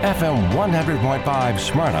 Murfreesboro, FM 100.5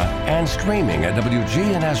 Smyrna, and streaming at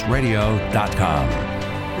WGNSradio.com.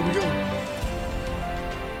 Here we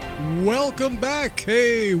go. Welcome back.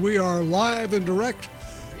 Hey, we are live and direct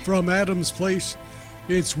from Adams Place.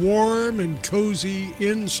 It's warm and cozy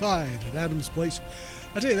inside at Adams Place.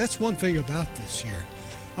 I tell you, that's one thing about this here.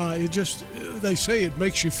 They say it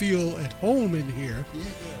makes you feel at home in here.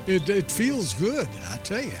 It feels good, I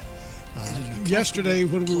tell you. Yesterday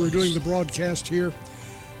when we were doing the broadcast here,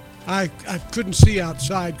 I couldn't see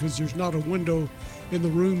outside because there's not a window in the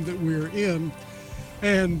room that we're in.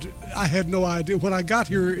 And I had no idea. When I got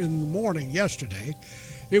here in the morning yesterday,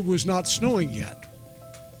 it was not snowing yet.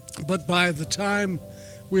 But by the time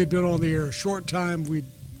we had been on the air a short time, we'd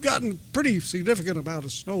gotten pretty significant amount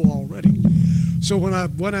of snow already. So when I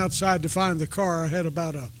went outside to find the car, I had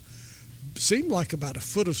seemed like about a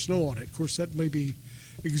foot of snow on it. Of course, that may be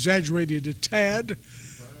exaggerated a tad,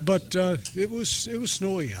 but it was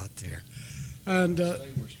snowy out there. And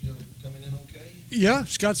yeah,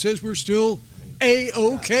 Scott says we're still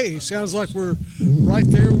A-OK. Sounds like we're right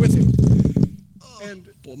there with him. And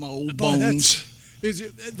for my old bones.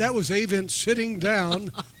 That was Avent sitting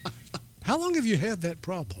down. How long have you had that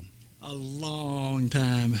problem? A long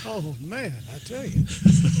time. Oh man, I tell you,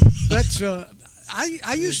 that's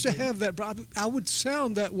I used to have that problem. I would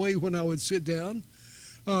sound that way when I would sit down.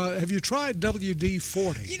 Have you tried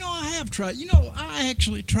WD-40? You know, I have tried. I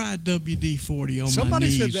actually tried WD-40 on Somebody my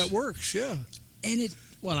knees. said that works, yeah. And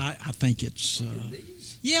I think it's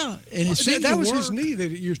yeah, and it seemed that to was work. his knee that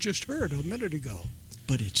you just heard a minute ago.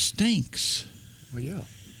 But it stinks. Well, yeah.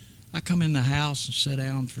 I come in the house and sat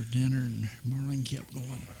down for dinner, and Marlene kept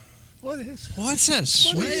going, What's that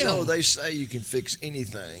smell? Well, you know, they say you can fix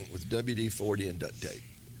anything with WD-40 and duct tape.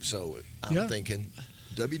 So I'm thinking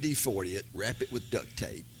WD-40 it, wrap it with duct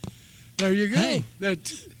tape. There you go. Hey.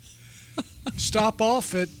 That stop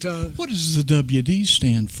off at. What does the WD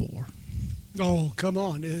stand for? Oh, come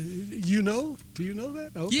on. You know? Do you know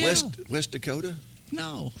that? Okay. Yeah. West Dakota?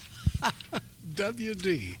 No.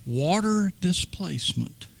 WD. Water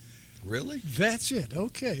displacement. Really? That's it.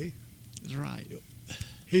 Okay. That's right.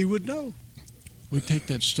 He would know. We take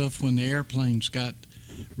that stuff when the airplanes got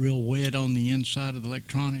real wet on the inside of the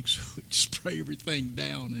electronics. We'd spray everything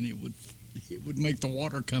down, and it would make the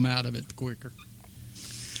water come out of it quicker.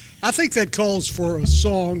 I think that calls for a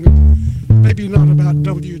song, maybe not about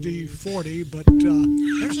WD-40, but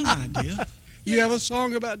there's an idea. You have a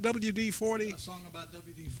song about WD-40? A song about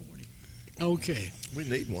WD-40. Okay. We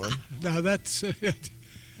need one. Now that's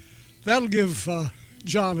that'll give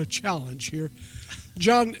John a challenge here.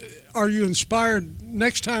 John, are you inspired,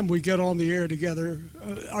 next time we get on the air together,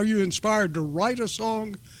 are you inspired to write a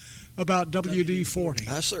song about WD-40?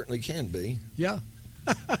 I certainly can be. Yeah.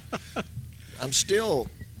 I'm still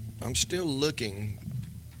looking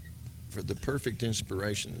for the perfect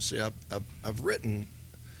inspiration. See, I've written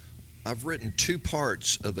 2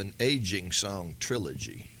 parts of an aging song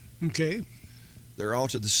trilogy. Okay. They're all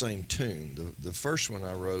to the same tune. The first one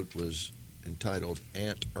I wrote was entitled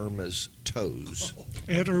Aunt Irma's Toes.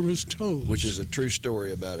 Aunt Irma's Toes. Which is a true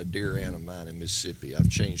story about a dear aunt of mine in Mississippi. I've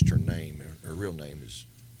changed her name. Her real name is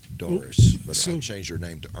Doris, but I changed her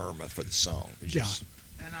name to Irma for the song. Yeah.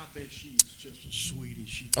 And I bet she's just a sweetie.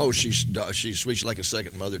 She's sweet. She's like a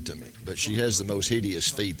second mother to me. But she has the most hideous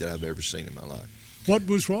feet that I've ever seen in my life. What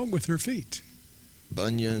was wrong with her feet?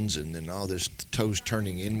 Bunions, and then all this toes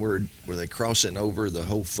turning inward where they crossing over the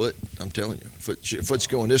whole foot. I'm telling you, foot's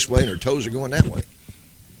going this way and her toes are going that way.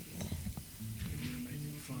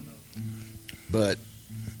 But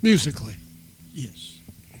musically, yes,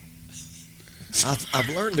 I've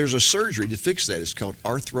learned there's a surgery to fix that. It's called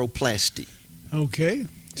arthroplasty. Okay.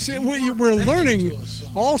 See, we're learning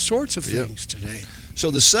all sorts of things today. So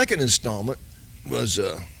the second installment was,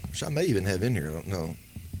 which I may even have in here, I don't know.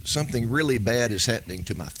 Something really bad is happening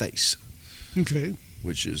to my face. Okay.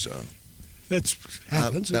 Which is that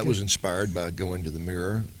happens. That was inspired by going to the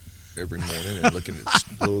mirror every morning and looking at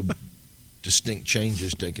little distinct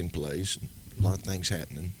changes taking place, a lot of things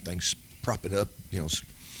happening, things propping up,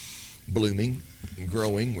 blooming and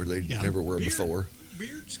growing where they never were before.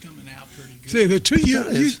 Beard's coming out pretty good. See, the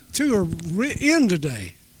you two are in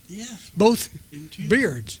today. Yeah. Both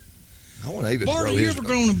beards. I want to even Bart, grow have you his. ever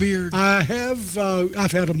grown a beard? I have.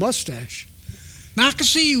 I've had a mustache. Now, I can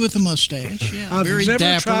see you with a mustache. Yeah, I've very never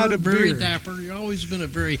dapper. tried a very beard. dapper. You've always been a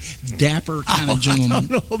very dapper kind of gentleman. I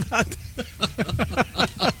don't know about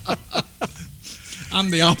that. I'm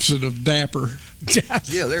the opposite of dapper.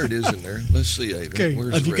 Yeah, there it is in there. Let's see, Ava. Okay.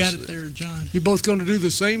 Where's Have the you rest got of it there, John? You both going to do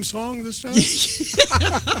the same song this time?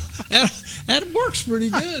 That works pretty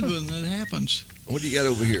good when that happens. What do you got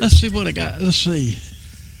over here? Let's see what I got. Let's see.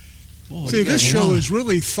 Boy, See, this show is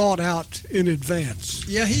really thought out in advance.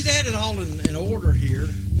 Yeah, he had it all in order here.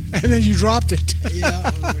 And then you dropped it.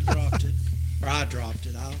 Yeah, we dropped it. Or I dropped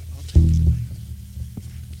it. I'll take it away.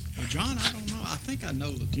 Well, John, I don't know. I think I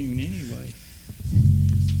know the tune anyway.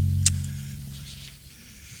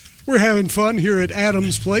 We're having fun here at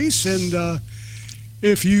Adams Place, and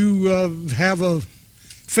if you have a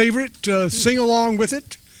favorite, sing along with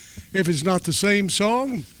it. If it's not the same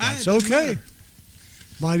song, that's okay.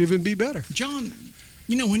 Might even be better. John,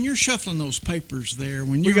 when you're shuffling those papers there,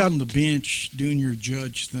 when you're on the bench doing your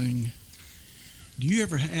judge thing, do you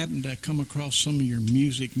ever happen to come across some of your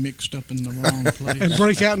music mixed up in the wrong place? And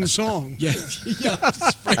break out in song. Yeah.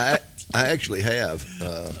 I actually have.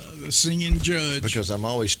 The singing judge. Because I'm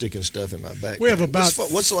always sticking stuff in my back. We have about.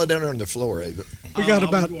 What's the down there on the floor, Ava? We got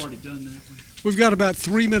about. We've already done that one. We've got about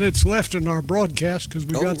 3 minutes left in our broadcast because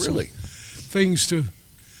we've got really? some things to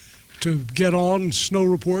get on, snow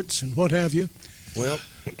reports and what have you. Well,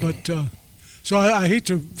 but so I hate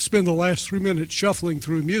to spend the last 3 minutes shuffling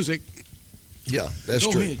through music. Yeah, that's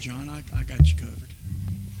true. Go ahead, John. I got you covered.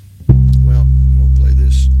 Well, we'll play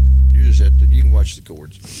this. You just have to. You can watch the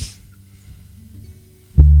chords.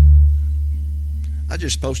 I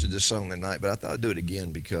just posted this song tonight, but I thought I'd do it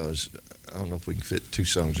again because I don't know if we can fit 2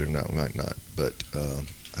 songs or not. We might not. But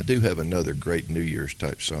I do have another great New Year's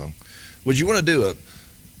type song. Would you want to do a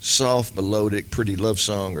soft, melodic, pretty love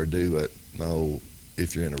song or do a,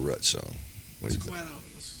 if you're in a rut song? It's quite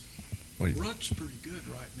obvious. Rut's pretty good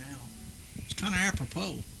right now. It's kind of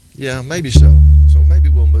apropos. Yeah, maybe so. So maybe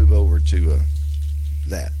we'll move over to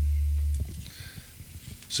that.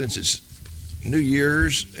 Since it's New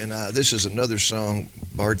Year's, and this is another song,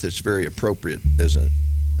 Bart, that's very appropriate as a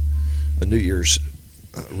New Year's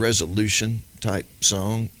resolution type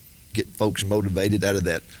song. Get folks motivated out of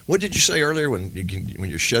that. What did you say earlier? When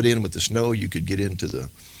you're shut in with the snow, you could get into the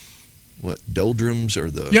doldrums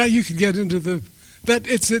or the. Yeah, you could get into the. That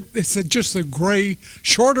it's just the gray,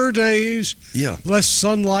 shorter days. Yeah. Less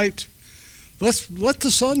sunlight. Let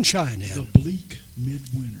the sun shine in. The bleak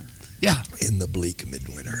midwinter. Yeah. In the bleak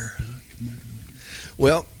midwinter.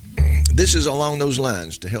 Well, this is along those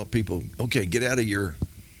lines to help people, get out of your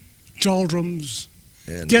doldrums,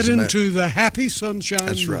 and get into the happy sunshine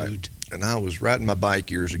That's mood. right. And I was riding my bike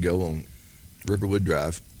years ago on Riverwood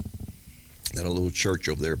Drive. Got a little church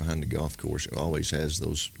over there behind the golf course. It always has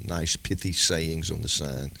those nice pithy sayings on the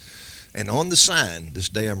sign. And on the sign, this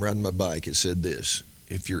day I'm riding my bike, it said this: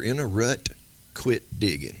 if you're in a rut, quit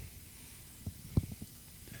digging.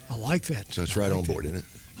 I like that. So it's right on board, isn't it?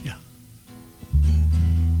 Yeah.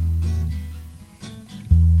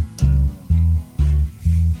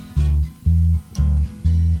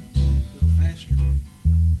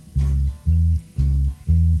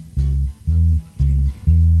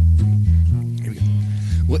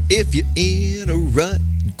 Well, if you're in a rut,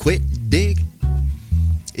 quit digging.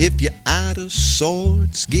 If you're out of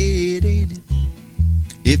sorts, get in it.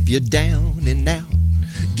 If you're down and out,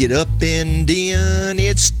 get up and in.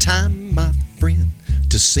 It's time, my friend,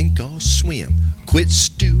 to sink or swim. Quit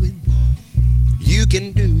stewing. You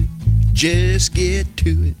can do it. Just get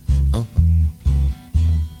to it.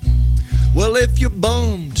 Well, if you're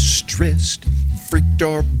bummed, stressed, freaked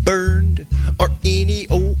or burned, or any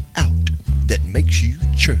old out that makes you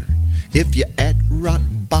churn, if you're at rock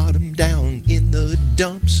bottom down in the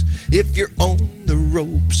dumps, if you're on the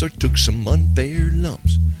ropes or took some unfair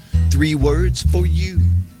lumps, 3 words for you: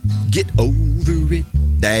 get over it,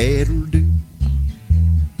 that'll do.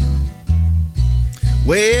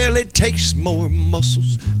 Well, it takes more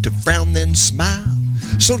muscles to frown than smile,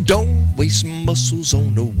 so don't waste muscles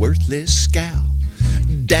on a worthless scowl.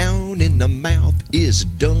 Down in the mouth is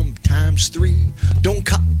dumb times 3. Don't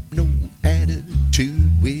cop no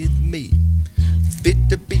attitude with me. Fit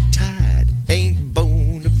to be tied, ain't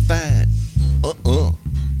bona fide.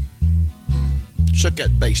 Shut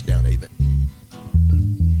that bass down, Ava.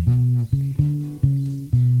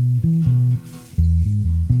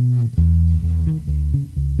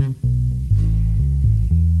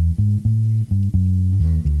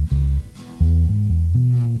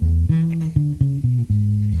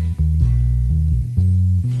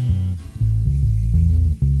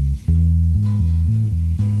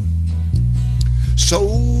 So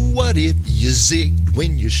what if you zigged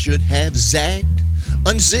when you should have zagged?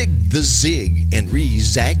 Unzig the zig and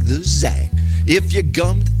re-zag the zag. If you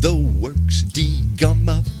gummed the works,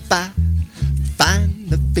 de-gummify. Find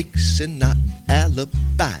the fix and not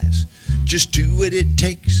alibis. Just do what it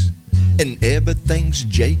takes and everything's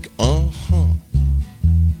Jake. You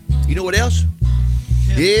know what else?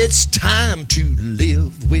 It's time to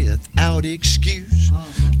live without excuse,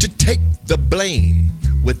 to take the blame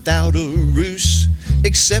without a ruse.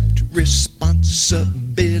 Accept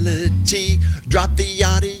responsibility. Drop the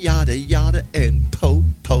yada yada yada and po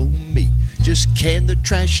me. Just can the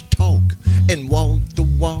trash talk and walk the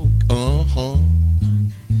walk.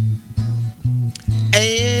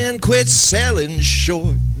 And quit selling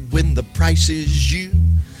short when the price is you.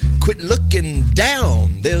 Quit looking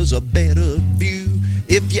down, there's a better view.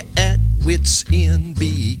 If you're at wit's end,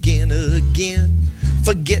 begin again.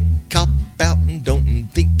 Forget cop out and don't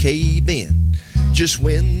think cave in. Just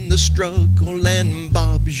win the struggle and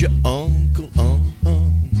Bob's your uncle.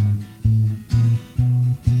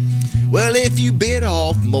 Well, if you bit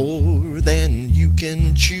off more than you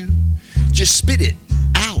can chew, just spit it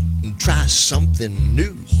out and try something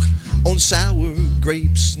new. On sour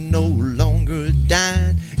grapes, no longer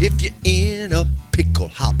dine. If you're in a pickle,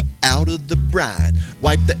 hop out of the brine.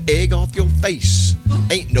 Wipe the egg off your face,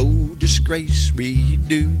 ain't no disgrace.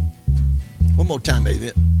 Redo. One more time,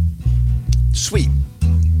 baby. Sweet.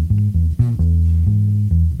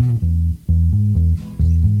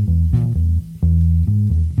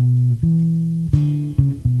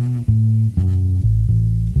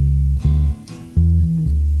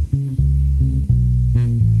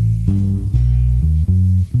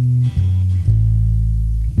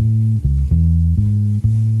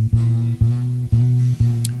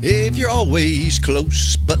 If you're always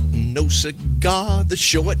close but no cigar, the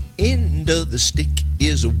short end of the stick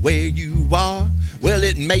is where you are. Well,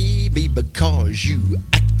 it may be because you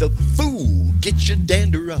act the fool. Get your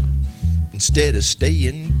dander up instead of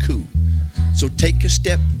staying cool. So take a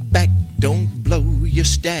step back, don't blow your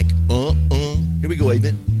stack. Here we go,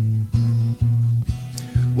 Amen.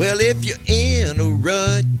 Well, if you're in a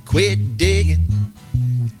rut, quit digging.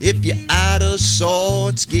 If you're out of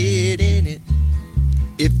sorts, get in it.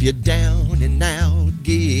 If you're down and out,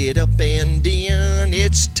 get up and in.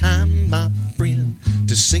 It's time, my friend,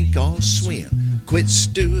 to sink or swim. Quit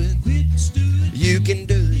stewing. You can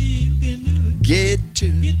do it. Get to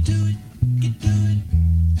it.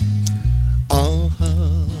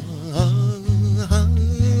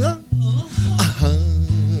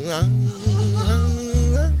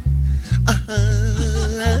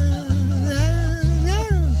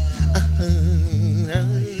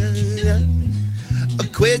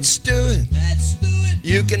 Quit stewing.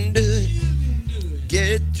 You can do it.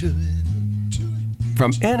 Get to it.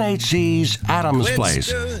 From NHC's Adams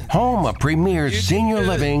Place, home of premier senior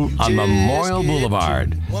living on Memorial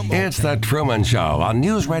Boulevard. It's The Truman Show on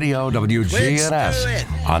News Radio WGNS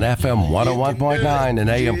on FM 101.9 and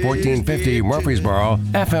AM 1450 Murfreesboro,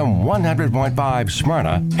 FM 100.5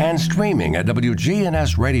 Smyrna, and streaming at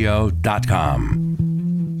WGNSradio.com.